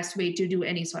is the best way to do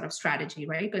any sort of strategy,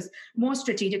 right? Because most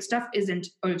strategic stuff isn't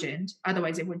urgent.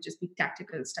 Otherwise, it would just be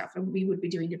tactical stuff, and we would be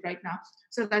doing it right now.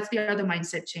 So that's the other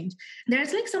mindset change.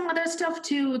 There's like some other stuff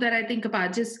too that I think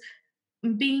about, just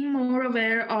being more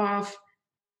aware of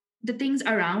the things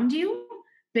around you,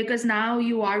 because now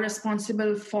you are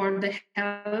responsible for the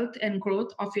health and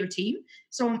growth of your team.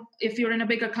 So if you're in a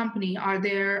bigger company, are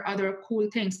there other cool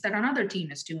things that another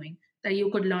team is doing that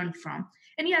you could learn from?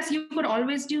 And yes, you could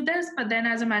always do this, but then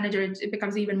as a manager, it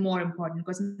becomes even more important,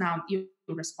 because now you're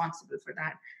responsible for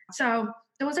that. So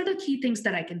those are the key things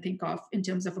that I can think of in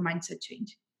terms of a mindset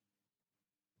change.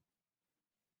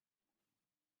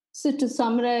 So to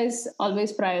summarize,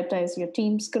 always prioritize your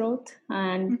team's growth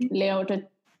and lay out a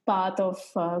path of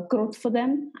growth for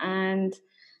them, and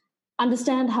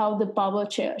understand how the power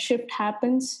shift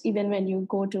happens even when you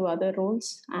go to other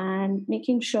roles, and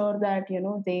making sure that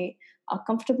they are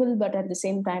comfortable, but at the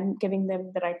same time giving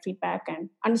them the right feedback and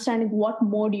understanding what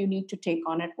mode you need to take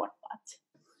on at what path.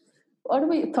 What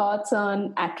are your thoughts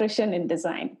on attrition in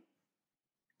design?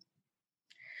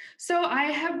 So I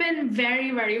have been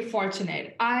very, very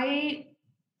fortunate.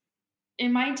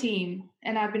 In my team,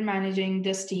 and I've been managing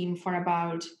this team for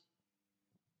about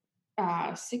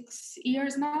 6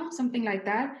 years now, something like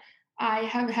that, I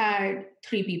have had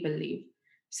 3 people leave.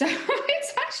 So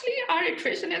it's actually, our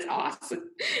attrition is awesome.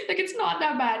 Like, it's not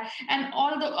that bad. And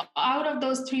out of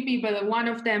those 3 people, one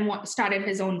of them started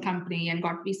his own company and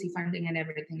got VC funding and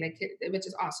everything, like, which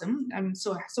is awesome. I'm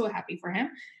so happy for him.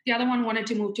 The other one wanted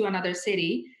to move to another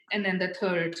city, and then the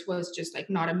third was just like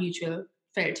not a mutual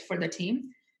fit for the team,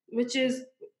 which is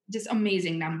just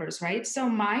amazing numbers, right? So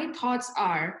my thoughts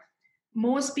are,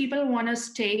 most people want to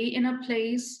stay in a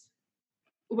place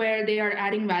where they are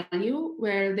adding value,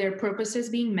 where their purpose is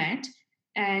being met,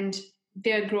 and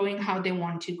they're growing how they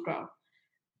want to grow.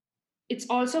 It's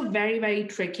also very, very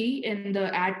tricky in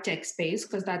the ad tech space,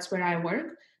 because that's where I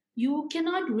work. You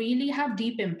cannot really have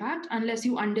deep impact unless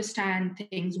you understand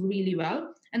things really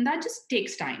well. And that just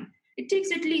takes time. It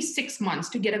takes at least 6 months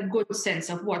to get a good sense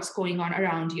of what's going on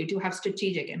around you to have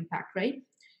strategic impact, right?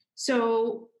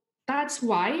 So that's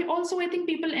why also I think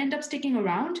people end up sticking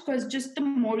around, because just the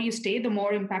more you stay, the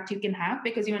more impact you can have,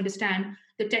 because you understand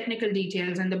the technical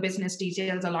details and the business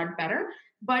details a lot better.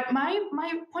 But my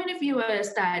point of view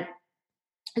is that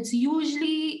it's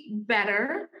usually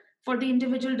better for the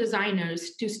individual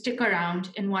designers to stick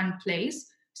around in one place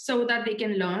so that they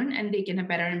can learn and they can have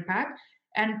better impact.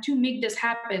 And to make this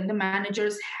happen, the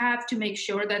managers have to make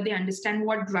sure that they understand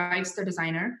what drives the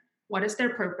designer, what is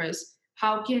their purpose,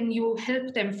 how can you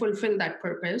help them fulfill that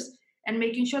purpose, and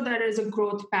making sure that there is a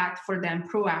growth path for them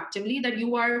proactively. That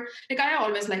you are, like I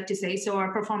always like to say, so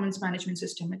our performance management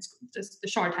system, it's just, the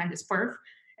shorthand is PERF.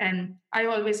 And I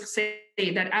always say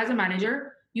that as a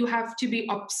manager, you have to be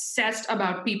obsessed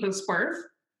about people's PERF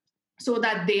so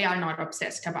that they are not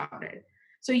obsessed about it.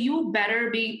 So you better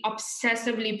be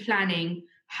obsessively planning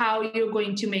how you're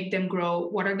going to make them grow.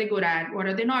 What are they good at? What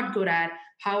are they not good at?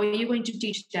 How are you going to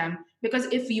teach them? Because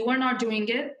if you are not doing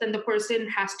it, then the person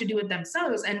has to do it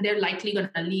themselves, and they're likely going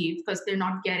to leave because they're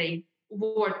not getting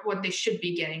what they should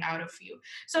be getting out of you.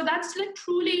 So that's like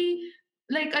truly,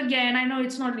 like, again, I know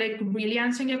it's not like really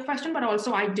answering your question, but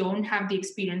also I don't have the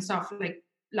experience of like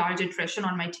large attrition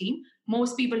on my team.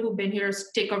 Most people who've been here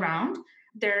stick around.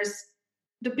 There's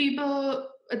the people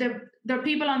there are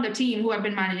people on the team who have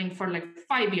been managing for like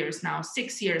 5 years now,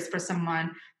 6 years for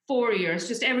someone, 4 years.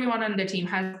 Just everyone on the team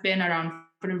has been around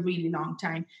for a really long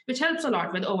time, which helps a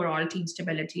lot with overall team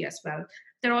stability as well.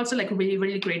 They're also like really,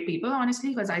 really great people, honestly,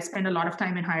 because I spend a lot of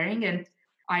time in hiring and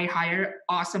I hire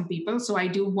awesome people. So I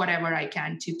do whatever I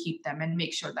can to keep them and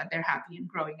make sure that they're happy and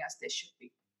growing as they should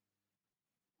be.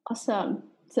 Awesome.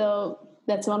 So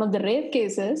that's one of the rare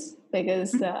cases,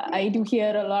 because I do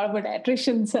hear a lot about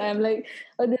attrition. So I'm like,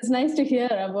 oh, it's nice to hear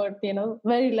about,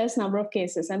 very less number of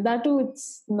cases. And that too,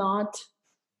 it's not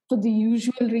for the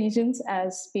usual reasons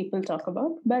as people talk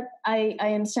about, but I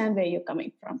understand where you're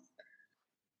coming from.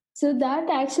 So that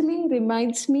actually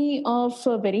reminds me of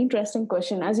a very interesting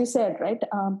question. As you said, right,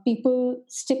 people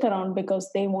stick around because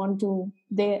they want to,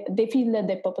 they feel that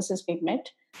their purpose is being met,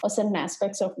 or certain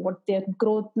aspects of what their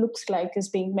growth looks like is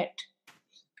being met.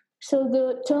 So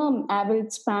the term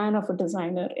average span of a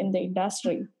designer in the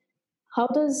industry, how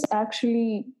does it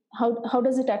actually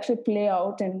play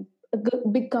out in a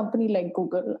big company like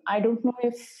Google? I don't know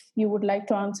if you would like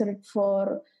to answer it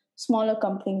for smaller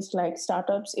companies like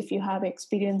startups, if you have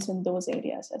experience in those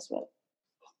areas as well.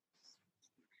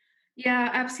 Yeah,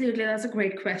 absolutely. That's a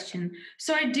great question.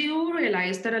 So I do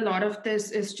realize that a lot of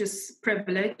this is just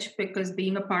privilege, because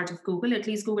being a part of Google, at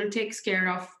least Google takes care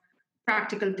of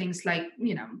practical things like,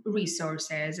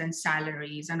 resources and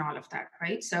salaries and all of that,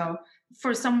 right? So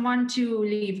for someone to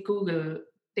leave Google,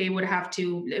 it would have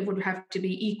to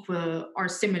be equal or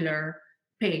similar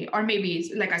pay, or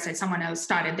maybe, like I said, someone else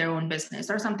started their own business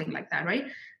or something like that, right?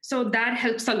 So that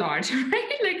helps a lot,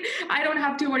 right? Like, I don't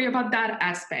have to worry about that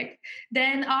aspect.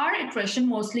 Then our attrition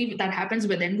mostly that happens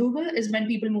within Google is when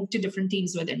people move to different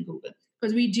teams within Google,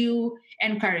 because we do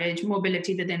encourage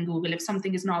mobility within Google. If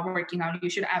something is not working out, you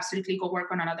should absolutely go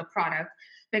work on another product,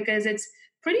 because it's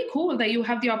pretty cool that you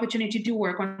have the opportunity to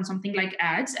work on something like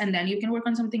ads, and then you can work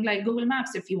on something like Google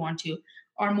Maps if you want to,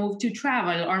 or move to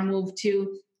travel, or move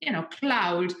to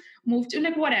cloud, move to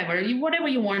like whatever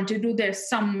you want to do. There's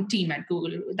some team at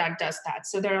Google that does that.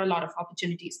 So there are a lot of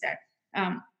opportunities there.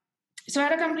 So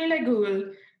at a company like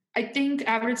Google, I think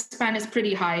average span is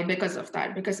pretty high because of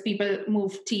that, because people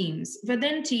move teams.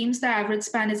 Within teams, the average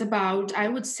span is about, I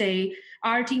would say,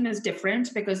 our team is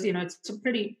different because,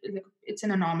 it's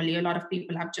an anomaly. A lot of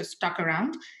people have just stuck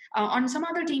around. On some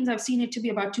other teams, I've seen it to be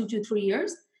about 2 to 3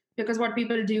 years, because what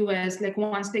people do is, like,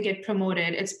 once they get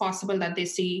promoted, it's possible that they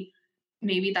see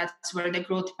maybe that's where the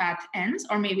growth path ends,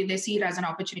 or maybe they see it as an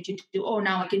opportunity to do, oh,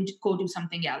 now I can go do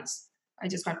something else. I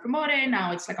just got promoted.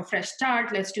 Now it's like a fresh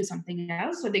start. Let's do something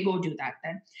else. So they go do that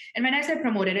then. And when I say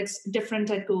promoted, it's different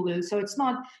at Google. So it's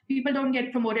not, people don't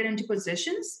get promoted into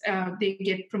positions. They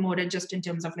get promoted just in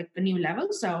terms of like the new level.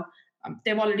 So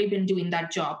they've already been doing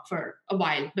that job for a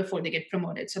while before they get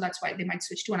promoted. So that's why they might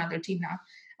switch to another team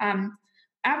now.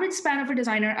 Average span of a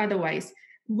designer otherwise.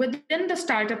 Within the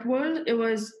startup world, it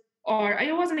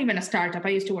wasn't even a startup. I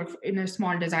used to work in a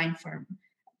small design firm.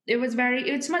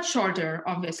 It's much shorter,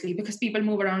 obviously, because people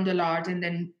move around a lot and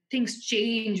then things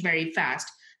change very fast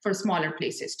for smaller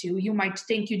places too. You might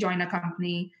think you join a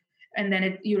company and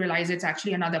then you realize it's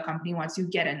actually another company once you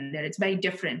get in there. It's very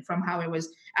different from how it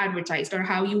was advertised or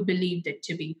how you believed it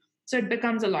to be. So it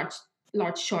becomes a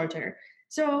lot shorter.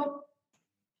 So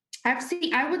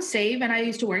I would say when I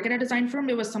used to work at a design firm,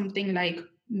 it was something like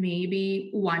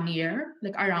maybe 1 year,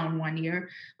 like around 1 year,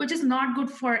 which is not good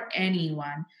for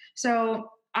anyone. So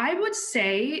I would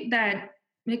say that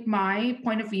like my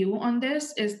point of view on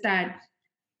this is that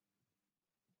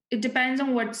it depends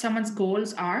on what someone's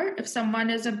goals are. If someone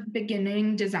is a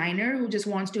beginning designer who just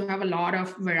wants to have a lot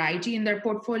of variety in their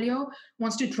portfolio,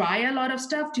 wants to try a lot of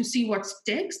stuff to see what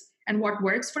sticks and what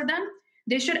works for them,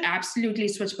 they should absolutely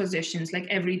switch positions like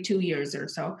every 2 years or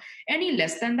so. Any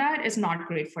less than that is not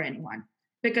great for anyone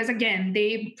because, again,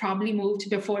 they probably moved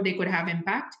before they could have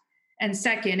impact. And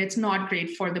second, it's not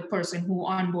great for the person who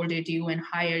onboarded you and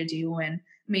hired you and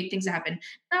made things happen.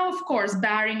 Now, of course,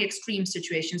 barring extreme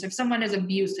situations, if someone is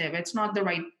abusive, it's not the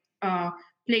right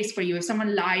place for you. If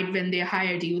someone lied when they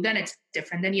hired you, then it's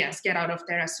different. Then yes, get out of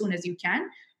there as soon as you can.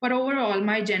 But overall,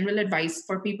 my general advice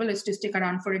for people is to stick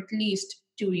around for at least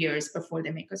 2 years before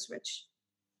they make a switch.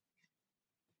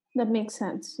 That makes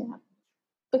sense, yeah.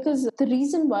 Because the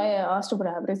reason why I asked about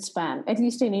average span, at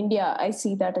least in India, I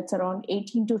see that it's around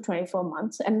 18 to 24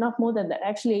 months and not more than that.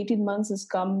 Actually, 18 months has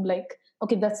come like,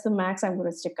 okay, that's the max I'm going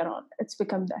to stick around. It's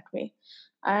become that way.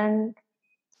 And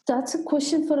that's a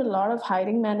question for a lot of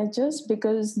hiring managers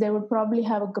because they would probably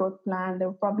have a growth plan. They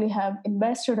would probably have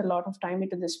invested a lot of time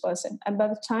into this person. And by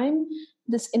the time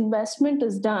this investment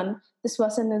is done, this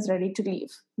person is ready to leave.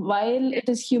 While it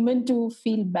is human to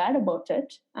feel bad about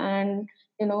it and,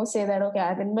 say that, okay,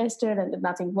 I've invested and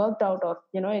nothing worked out or,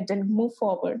 it didn't move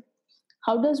forward.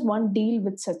 How does one deal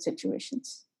with such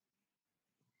situations?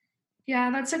 Yeah,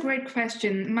 that's a great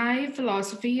question. My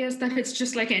philosophy is that it's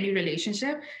just like any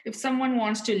relationship. If someone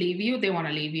wants to leave you, they want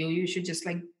to leave you. You should just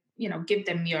give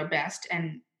them your best.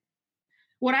 And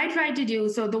what I tried to do,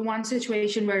 so the one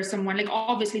situation where someone, like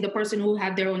obviously the person who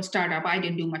had their own startup, I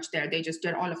didn't do much there. They just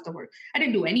did all of the work. I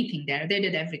didn't do anything there. They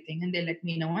did everything and they let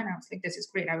me know. And I was like, this is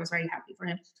great. I was very happy for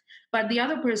him. But the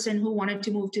other person who wanted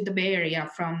to move to the Bay Area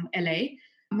from LA,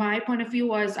 my point of view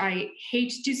was I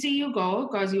hate to see you go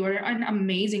because you are an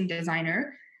amazing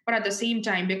designer. But at the same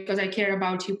time, because I care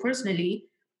about you personally,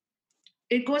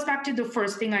 it goes back to the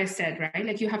first thing I said, right?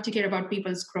 Like you have to care about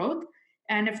people's growth.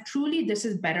 And if truly this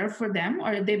is better for them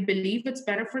or they believe it's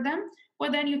better for them,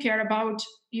 well, then you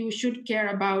should care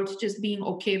about just being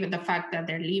okay with the fact that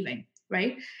they're leaving,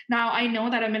 right? Now, I know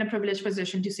that I'm in a privileged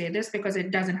position to say this because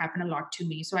it doesn't happen a lot to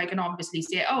me. So I can obviously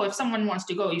say, oh, if someone wants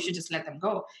to go, you should just let them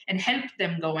go and help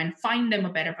them go and find them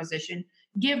a better position,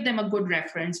 give them a good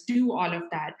reference, do all of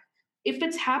that. If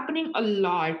it's happening a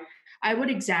lot, I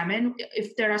would examine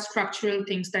if there are structural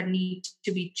things that need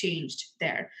to be changed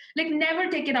there. Like never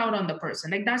take it out on the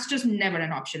person. Like that's just never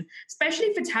an option. Especially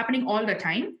if it's happening all the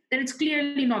time, then it's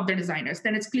clearly not the designers.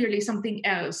 Then it's clearly something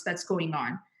else that's going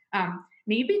on.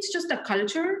 Maybe it's just the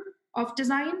culture of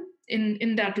design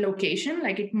in that location.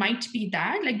 Like it might be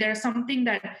that. Like there's something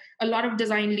that a lot of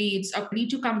design leads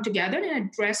need to come together and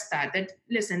address that. That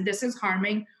listen, this is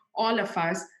harming all of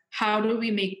us. How do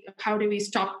we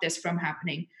stop this from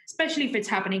happening? Especially if it's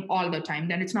happening all the time,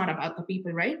 then it's not about the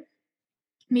people, right?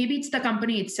 Maybe it's the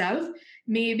company itself.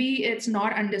 Maybe it's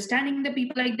not understanding the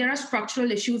people. Like there are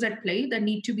structural issues at play that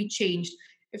need to be changed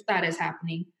if that is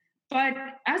happening. But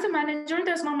as a manager,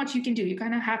 there's not much you can do. You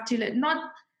kind of have to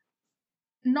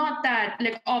not that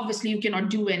like obviously you cannot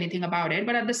do anything about it,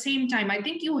 but at the same time, I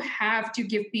think you have to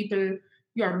give people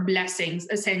your blessings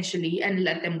essentially and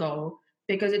let them go.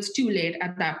 Because it's too late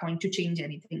at that point to change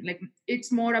anything. Like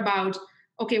it's more about,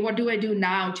 okay, what do I do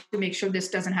now to make sure this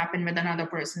doesn't happen with another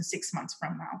person 6 months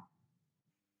from now?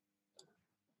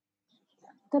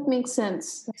 That makes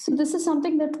sense. So this is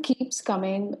something that keeps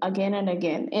coming again and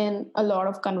again in a lot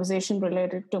of conversation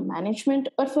related to management.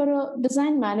 But for a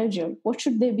design manager, what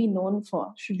should they be known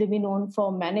for? Should they be known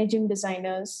for managing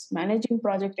designers, managing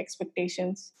project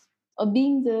expectations, or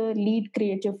being the lead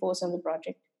creative force on the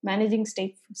project? Managing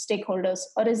stakeholders,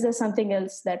 or is there something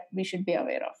else that we should be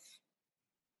aware of?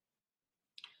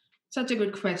 Such a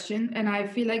good question. And I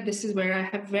feel like this is where I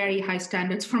have very high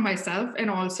standards for myself and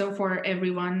also for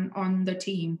everyone on the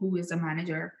team who is a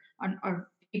manager on or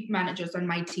managers on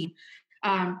my team.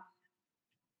 Um,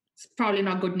 it's probably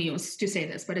not good news to say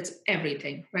this, but it's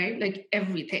everything, right? Like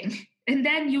everything. And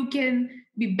then you can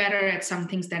be better at some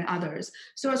things than others.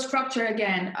 So a structure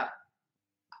again,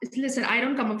 listen, I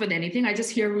don't come up with anything. I just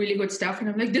hear really good stuff and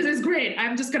I'm like, this is great.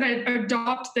 I'm just going to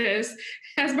adopt this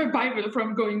as my Bible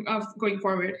from going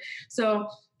forward. So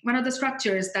one of the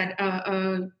structures that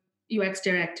a UX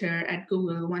director at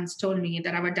Google once told me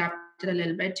that I've adapted a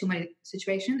little bit to my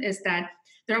situation is that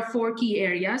there are 4 key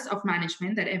areas of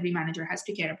management that every manager has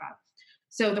to care about.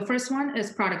 So the first one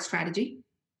is product strategy.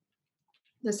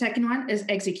 The second one is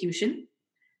execution.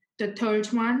 The third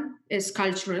one is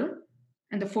cultural.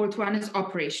 And the fourth one is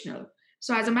operational.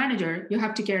 So as a manager, you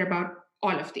have to care about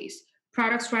all of these.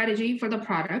 Product strategy for the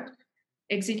product,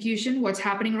 execution, what's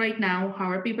happening right now, how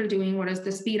are people doing, what is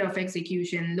the speed of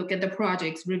execution, look at the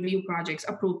projects, review projects,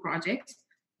 approve projects.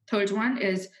 Third one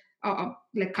is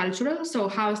like cultural. So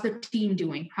how's the team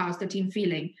doing? How's the team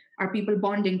feeling? Are people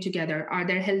bonding together? Are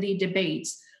there healthy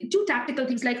debates? Do tactical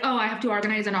things like, oh, I have to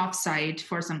organize an offsite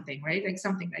for something, right? Like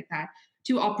something like that.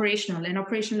 To operational. And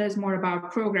operational is more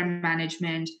about program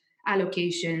management,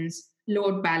 allocations,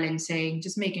 load balancing,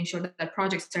 just making sure that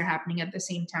projects are happening at the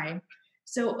same time.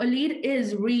 So a lead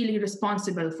is really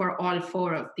responsible for all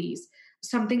 4 of these.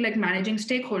 Something like managing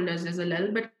stakeholders is a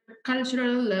little bit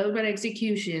cultural, a little bit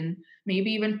execution,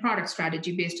 maybe even product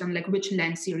strategy based on like which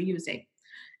lens you're using.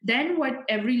 Then what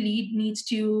every lead needs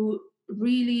to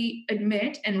really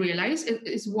admit and realize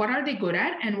is what are they good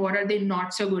at and what are they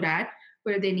not so good at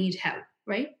where they need help,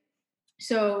 right?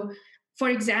 So for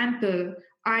example,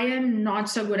 I am not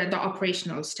so good at the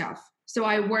operational stuff. So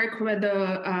I work with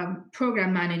a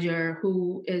program manager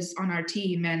who is on our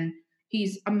team and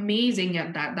he's amazing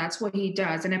at that. That's what he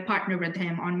does. And I partner with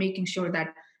him on making sure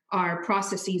that our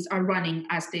processes are running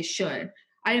as they should.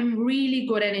 I am really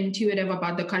good and intuitive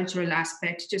about the cultural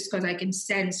aspect just because I can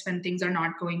sense when things are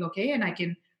not going okay and I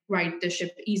can right the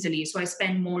ship easily. So I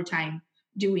spend more time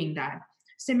doing that.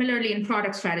 Similarly, in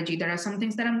product strategy, there are some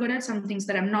things that I'm good at, some things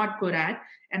that I'm not good at.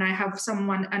 And I have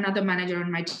another manager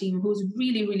on my team who's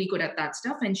really, really good at that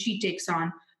stuff. And she takes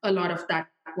on a lot of that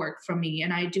work from me.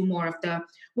 And I do more of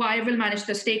I will manage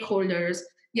the stakeholders.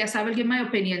 Yes, I will give my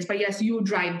opinions, but yes, you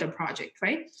drive the project,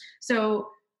 right? So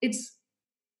it's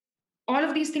all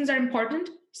of these things are important.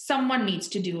 Someone needs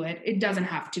to do it. It doesn't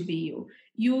have to be you.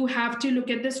 You have to look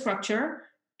at the structure,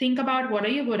 think about what are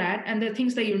you good at, and the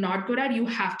things that you're not good at, you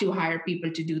have to hire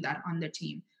people to do that on the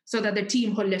team so that the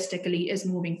team holistically is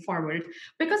moving forward.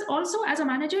 Because also as a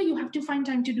manager, you have to find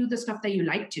time to do the stuff that you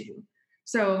like to do.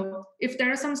 So if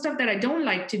there is some stuff that I don't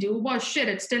like to do, well, shit,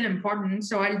 it's still important.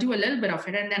 So I'll do a little bit of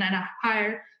it and then I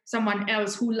hire someone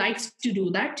else who likes to do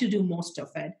that to do most of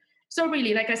it. So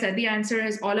really, like I said, the answer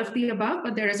is all of the above,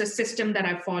 but there is a system that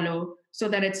I follow so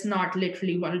that it's not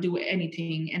literally, well, do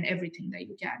anything and everything that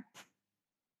you can.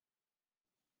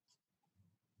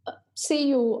 Say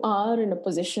you are in a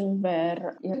position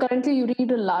where currently you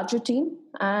lead a larger team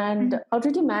and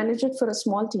already manage it for a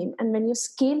small team. And when you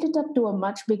scaled it up to a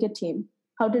much bigger team,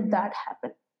 how did that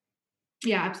happen?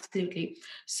 Yeah, absolutely.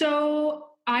 So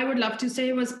I would love to say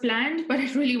it was planned, but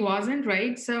it really wasn't,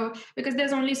 right? So because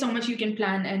there's only so much you can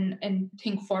plan and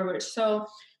think forward. So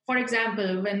for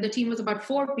example, when the team was about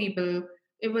 4 people,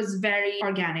 it was very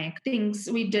organic.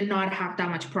 We did not have that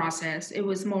much process. It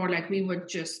was more like we would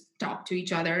just talk to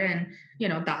each other and,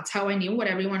 that's how I knew what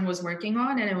everyone was working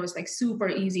on. And it was like super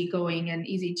easy going and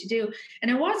easy to do.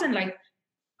 And I wasn't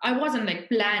like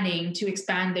planning to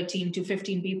expand the team to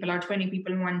 15 people or 20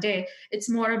 people in one day. It's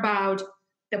more about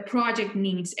the project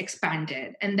needs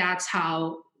expanded. And that's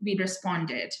how we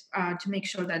responded to make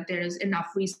sure that there is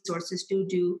enough resources to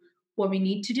do what we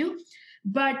need to do.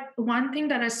 But one thing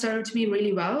that has served me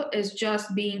really well is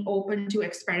just being open to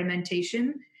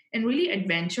experimentation and really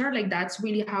adventure. Like that's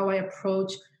really how I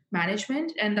approach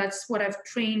management. And that's what I've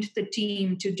trained the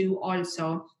team to do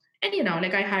also. And,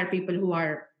 like I hire people who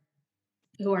are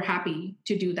happy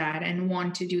to do that and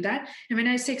want to do that. And when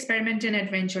I say experiment and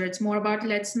adventure, it's more about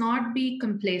let's not be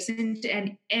complacent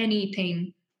in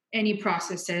anything, any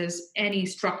processes, any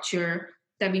structure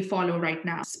that we follow right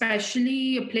now,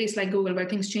 especially a place like Google where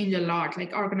things change a lot,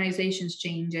 like organizations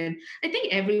change. And I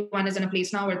think everyone is in a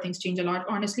place now where things change a lot,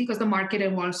 honestly, because the market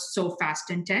evolves so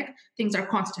fast in tech. Things are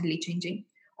constantly changing.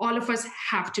 All of us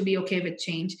have to be okay with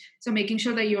change. So making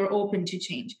sure that you're open to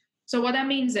change. So what that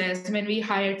means is when we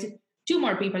hired 2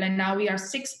 more people and now we are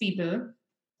 6 people,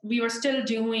 we were still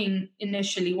doing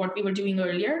initially what we were doing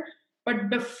earlier,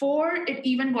 But before it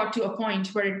even got to a point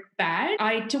where it's bad,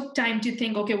 I took time to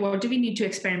think, okay, what do we need to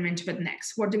experiment with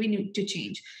next? What do we need to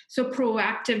change? So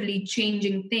proactively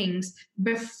changing things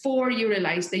before you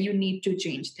realize that you need to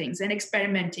change things and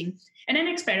experimenting. And an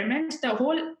experiment, the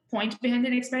whole point behind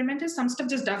an experiment is some stuff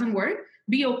just doesn't work.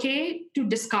 Be okay to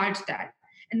discard that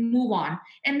and move on.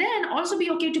 And then also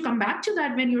be okay to come back to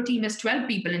that when your team is 12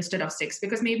 people instead of 6,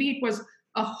 because maybe it was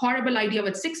a horrible idea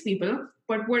with 6 people,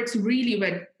 but works really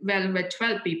well with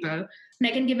 12 people. And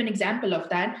I can give an example of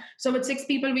that. So with 6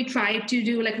 people, we tried to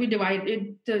do, like, we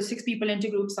divided the 6 people into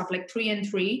groups of like 3 and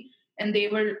 3, and they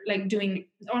were like doing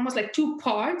almost like 2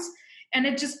 pods, and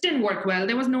it just didn't work well.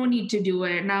 There was no need to do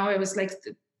it. Now it was like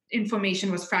the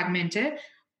information was fragmented.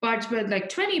 But with like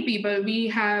 20 people, we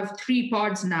have 3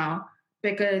 pods now,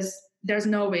 because there's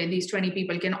no way these 20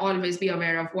 people can always be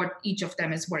aware of what each of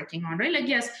them is working on, right? Like,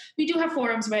 yes, we do have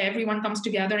forums where everyone comes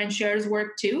together and shares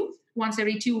work too, once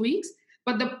every 2 weeks,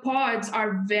 but the pods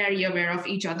are very aware of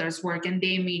each other's work, and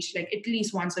they meet like at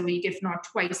least once a week, if not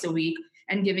twice a week,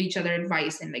 and give each other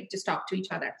advice and like just talk to each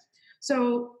other.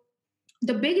 So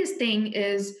the biggest thing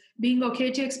is being okay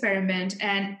to experiment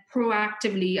and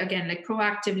proactively, again, like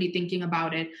proactively thinking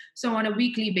about it. So on a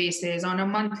weekly basis, on a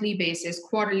monthly basis,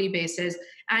 quarterly basis,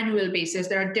 annual basis,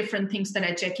 there are different things that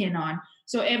I check in on.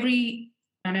 So on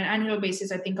an annual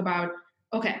basis, I think about,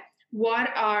 okay,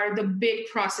 what are the big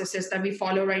processes that we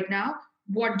follow right now?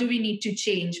 What do we need to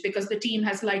change? Because the team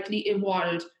has likely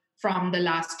evolved from the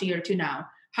last year to now.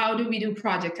 How do we do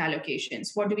project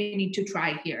allocations? What do we need to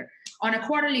try here? On a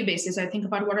quarterly basis, I think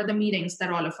about what are the meetings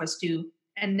that all of us do,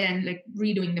 and then like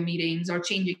redoing the meetings or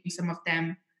changing some of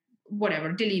them,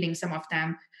 whatever, deleting some of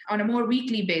them. On a more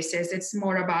weekly basis, it's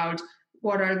more about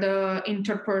what are the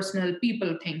interpersonal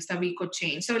people things that we could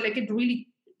change. So like it really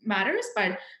matters,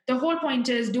 but the whole point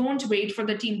is don't wait for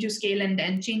the team to scale and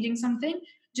then changing something.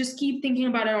 Just keep thinking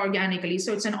about it organically.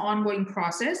 So it's an ongoing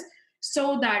process,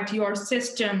 so that your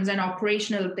systems and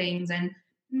operational things and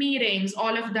meetings,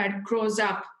 all of that grows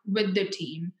up with the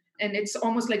team. And it's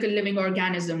almost like a living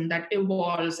organism that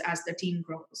evolves as the team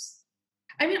grows.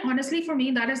 I mean, honestly, for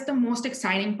me, that is the most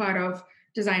exciting part of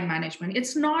design management.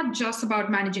 It's not just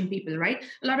about managing people, right?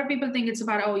 A lot of people think it's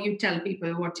about, oh, you tell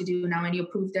people what to do now and you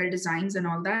approve their designs and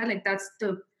all that. Like, that's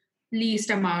the least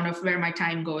amount of where my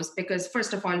time goes, because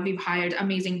first of all, we've hired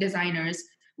amazing designers.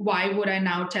 Why would I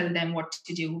now tell them what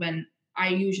to do when I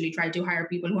usually try to hire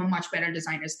people who are much better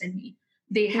designers than me?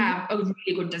 They have a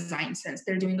really good design sense.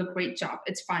 They're doing a great job.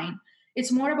 It's fine.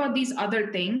 It's more about these other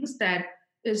things that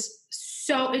is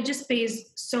so, it just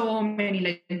pays so many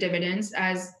like dividends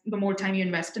as the more time you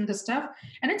invest in this stuff.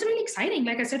 And it's really exciting.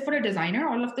 Like I said, for a designer,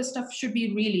 all of this stuff should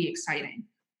be really exciting.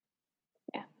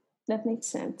 Yeah, that makes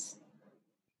sense.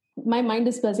 My mind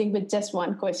is buzzing with just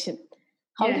one question.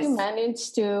 How do you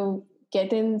manage to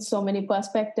get in so many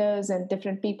perspectives and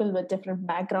different people with different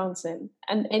backgrounds and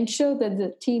ensure that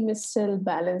the team is still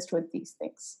balanced with these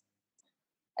things?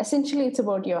 Essentially, it's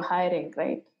about your hiring,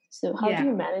 right? So how do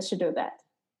you manage to do that?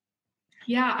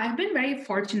 Yeah, I've been very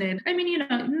fortunate. I mean,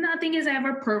 nothing is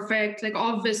ever perfect. Like,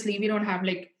 obviously, we don't have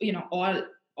like,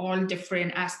 all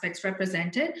different aspects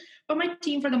represented. But my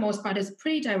team, for the most part, is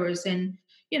pretty diverse. And,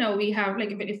 we have,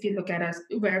 like, if you look at us,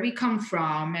 where we come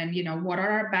from and, what are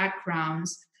our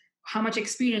backgrounds, how much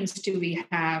experience do we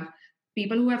have,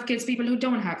 people who have kids, people who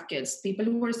don't have kids, people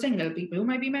who are single, people who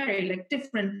might be married, like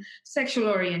different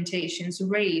sexual orientations,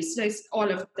 race, like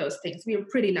all of those things. We are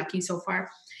pretty lucky so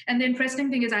far. And the interesting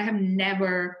thing is I have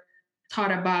never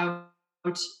thought about,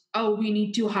 oh, we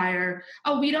need to hire,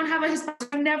 oh, we don't have a Hispanic.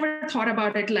 I've never thought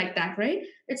about it like that, right?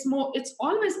 It's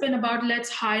always been about let's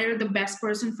hire the best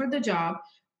person for the job,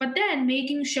 but then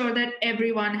making sure that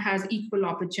everyone has equal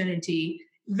opportunity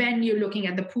when you're looking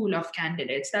at the pool of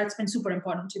candidates. That's been super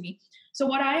important to me. So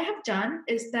what I have done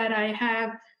is that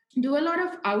I do a lot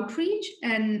of outreach,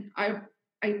 and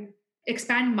I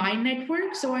expand my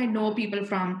network, so I know people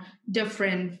from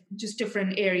different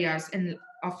areas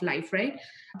of life, right?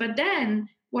 But then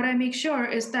what I make sure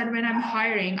is that when I'm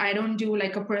hiring, I don't do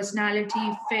like a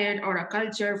personality fit or a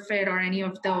culture fit or any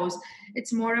of those.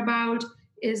 It's more about,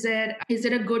 is it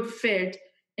a good fit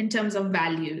in terms of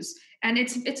values? And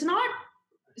it's not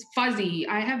fuzzy.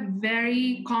 I have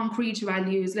very concrete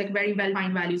values, like very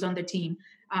well-defined values on the team.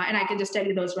 And I can just tell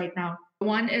you those right now.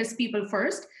 One is people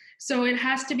first. So it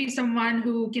has to be someone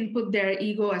who can put their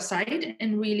ego aside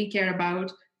and really care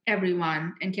about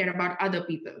everyone and care about other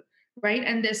people, right?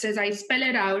 And this is, I spell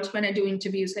it out when I do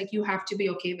interviews, like you have to be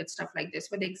okay with stuff like this,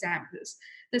 with examples.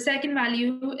 The second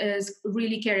value is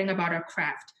really caring about our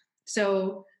craft.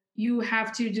 So you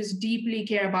have to just deeply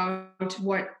care about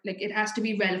what, like it has to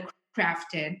be well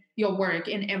crafted your work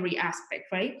in every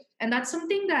aspect, right? And that's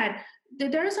something that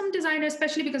there are some designers,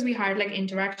 especially because we hired like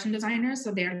interaction designers,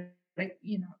 so they're like,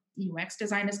 UX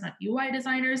designers, not UI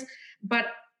designers. But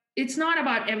it's not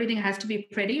about everything has to be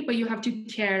pretty, but you have to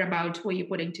care about what you're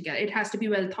putting together. It has to be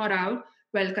well thought out,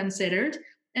 well considered.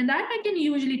 And that I can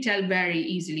usually tell very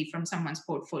easily from someone's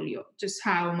portfolio, just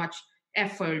how much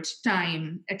effort,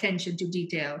 time, attention to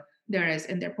detail there is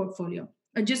in their portfolio.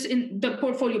 Just in the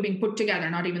portfolio being put together,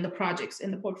 not even the projects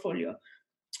in the portfolio.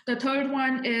 The third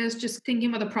one is just thinking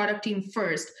about the product team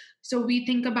first. So we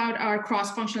think about our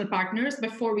cross-functional partners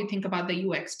before we think about the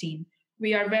UX team.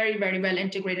 We are very, very well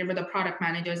integrated with the product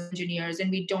managers, engineers,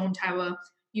 and we don't have a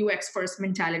UX first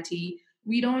mentality.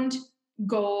 We don't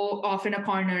go off in a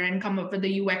corner and come up with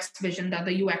the UX vision that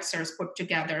the UXers put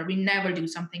together. We never do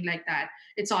something like that.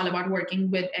 It's all about working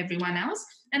with everyone else.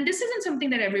 And this isn't something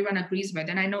that everyone agrees with.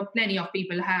 And I know plenty of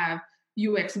people have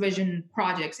UX vision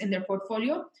projects in their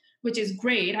portfolio, which is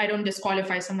great. I don't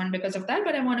disqualify someone because of that,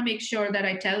 but I want to make sure that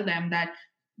I tell them that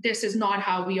this is not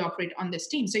how we operate on this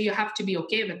team. So you have to be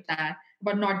okay with that,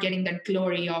 but not getting that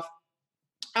glory of,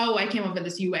 oh, I came up with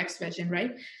this UX vision,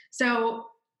 right? So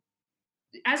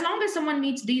as long as someone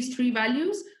meets these three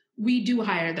values, we do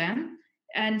hire them.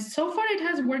 And so far it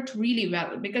has worked really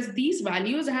well because these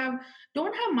values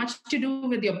don't have much to do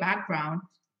with your background.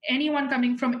 Anyone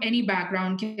coming from any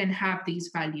background can have these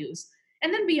values.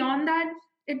 And then beyond that,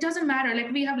 it doesn't matter.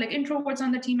 Like we have like introverts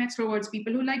on the team, extroverts,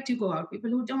 people who like to go out,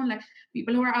 people who don't like,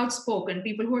 people who are outspoken,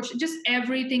 people who are just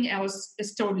everything else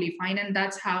is totally fine. And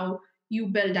that's how you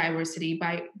build diversity,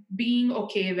 by being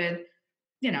okay with,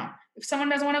 if someone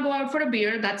doesn't want to go out for a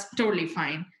beer, that's totally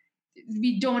fine.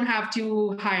 We don't have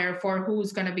to hire for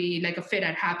who's going to be like a fit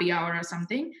at happy hour or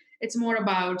something. It's more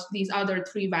about these other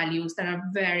three values that are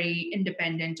very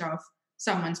independent of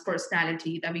someone's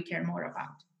personality that we care more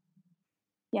about.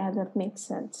 Yeah, that makes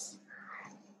sense.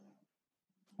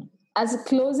 As a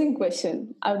closing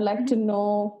question, I would like to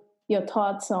know your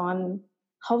thoughts on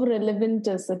how relevant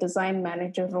is the design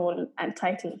manager role and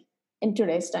title in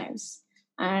today's times,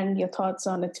 and your thoughts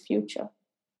on its future.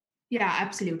 Yeah,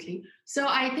 absolutely. So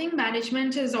I think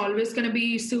management is always going to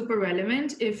be super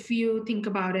relevant if you think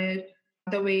about it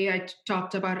the way I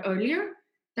talked about earlier,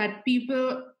 that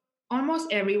people,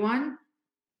 almost everyone,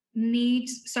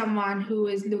 needs someone who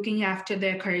is looking after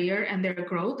their career and their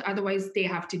growth. Otherwise they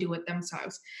have to do it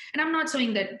themselves. And I'm not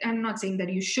saying that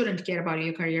you shouldn't care about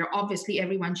your career. Obviously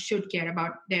everyone should care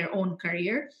about their own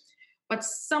career, but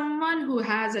someone who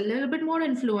has a little bit more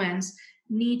influence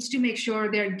needs to make sure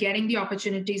they're getting the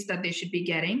opportunities that they should be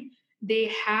getting.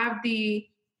 They have the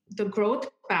growth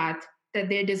path that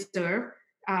they deserve,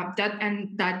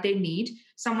 that they need.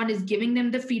 Someone is giving them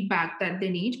the feedback that they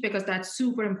need, because that's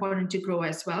super important to grow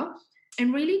as well.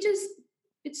 And really just,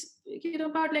 it's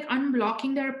about like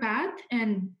unblocking their path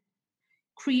and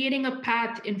creating a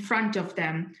path in front of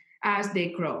them as they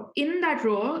grow. In that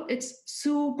role, it's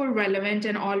super relevant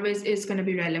and always is going to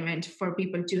be relevant for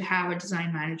people to have a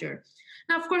design manager.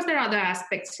 Now, of course, there are other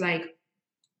aspects like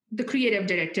the creative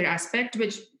director aspect,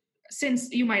 which, since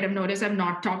you might have noticed, I've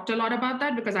not talked a lot about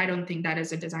that because I don't think that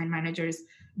is a design manager's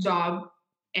job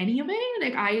anyway.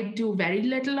 Like I do very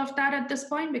little of that at this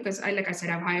point because like I said,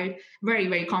 I've hired very,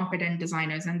 very competent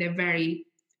designers and they're very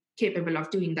capable of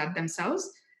doing that themselves.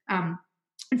 And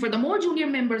for the more junior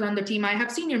members on the team, I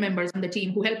have senior members on the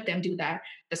team who help them do that at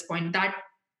this point. That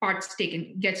part's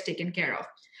gets taken care of.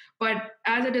 But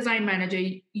as a design manager,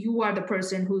 you are the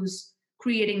person who's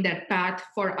creating that path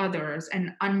for others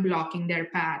and unblocking their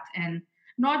path. And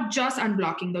not just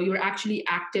unblocking, though, you're actually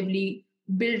actively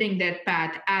building that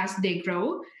path as they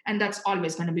grow. And that's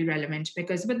always going to be relevant,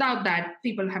 because without that,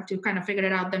 people have to kind of figure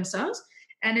it out themselves.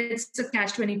 And it's a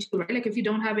catch-22, right? Like if you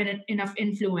don't have enough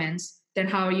influence, then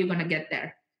how are you going to get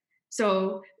there?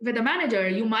 So with a manager,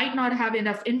 you might not have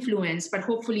enough influence, but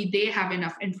hopefully they have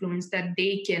enough influence that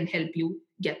they can help you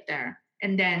get there.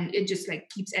 And then it just like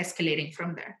keeps escalating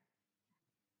from there.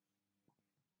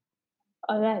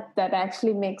 All right, that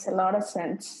actually makes a lot of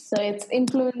sense. So it's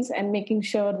influence and making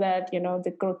sure that,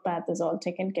 the growth path is all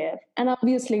taken care of. And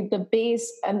obviously the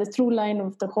base and the through line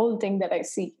of the whole thing that I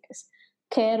see is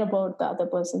care about the other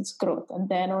person's growth. And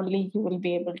then only you will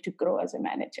be able to grow as a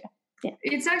manager. Yeah.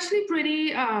 It's actually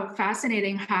pretty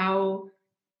fascinating how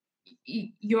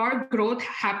your growth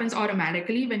happens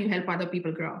automatically when you help other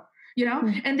people grow,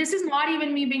 Mm-hmm. And this is not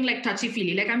even me being like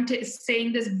touchy-feely. Like I'm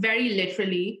saying this very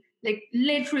literally. Like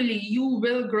literally, you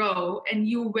will grow and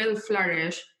you will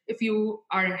flourish if you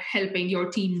are helping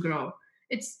your team grow.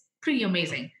 It's pretty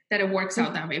amazing that it works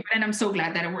out that way. And I'm so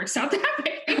glad that it works out that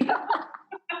way.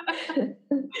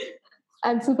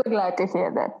 I'm super glad to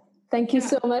hear that. Thank you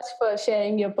so much for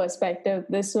sharing your perspective.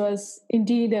 This was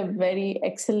indeed a very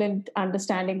excellent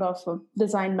understanding of a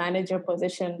design manager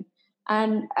position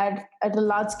and at a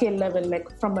large scale level,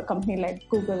 like from a company like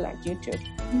Google and YouTube.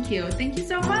 Thank you. Thank you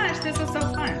so much. This was so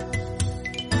fun.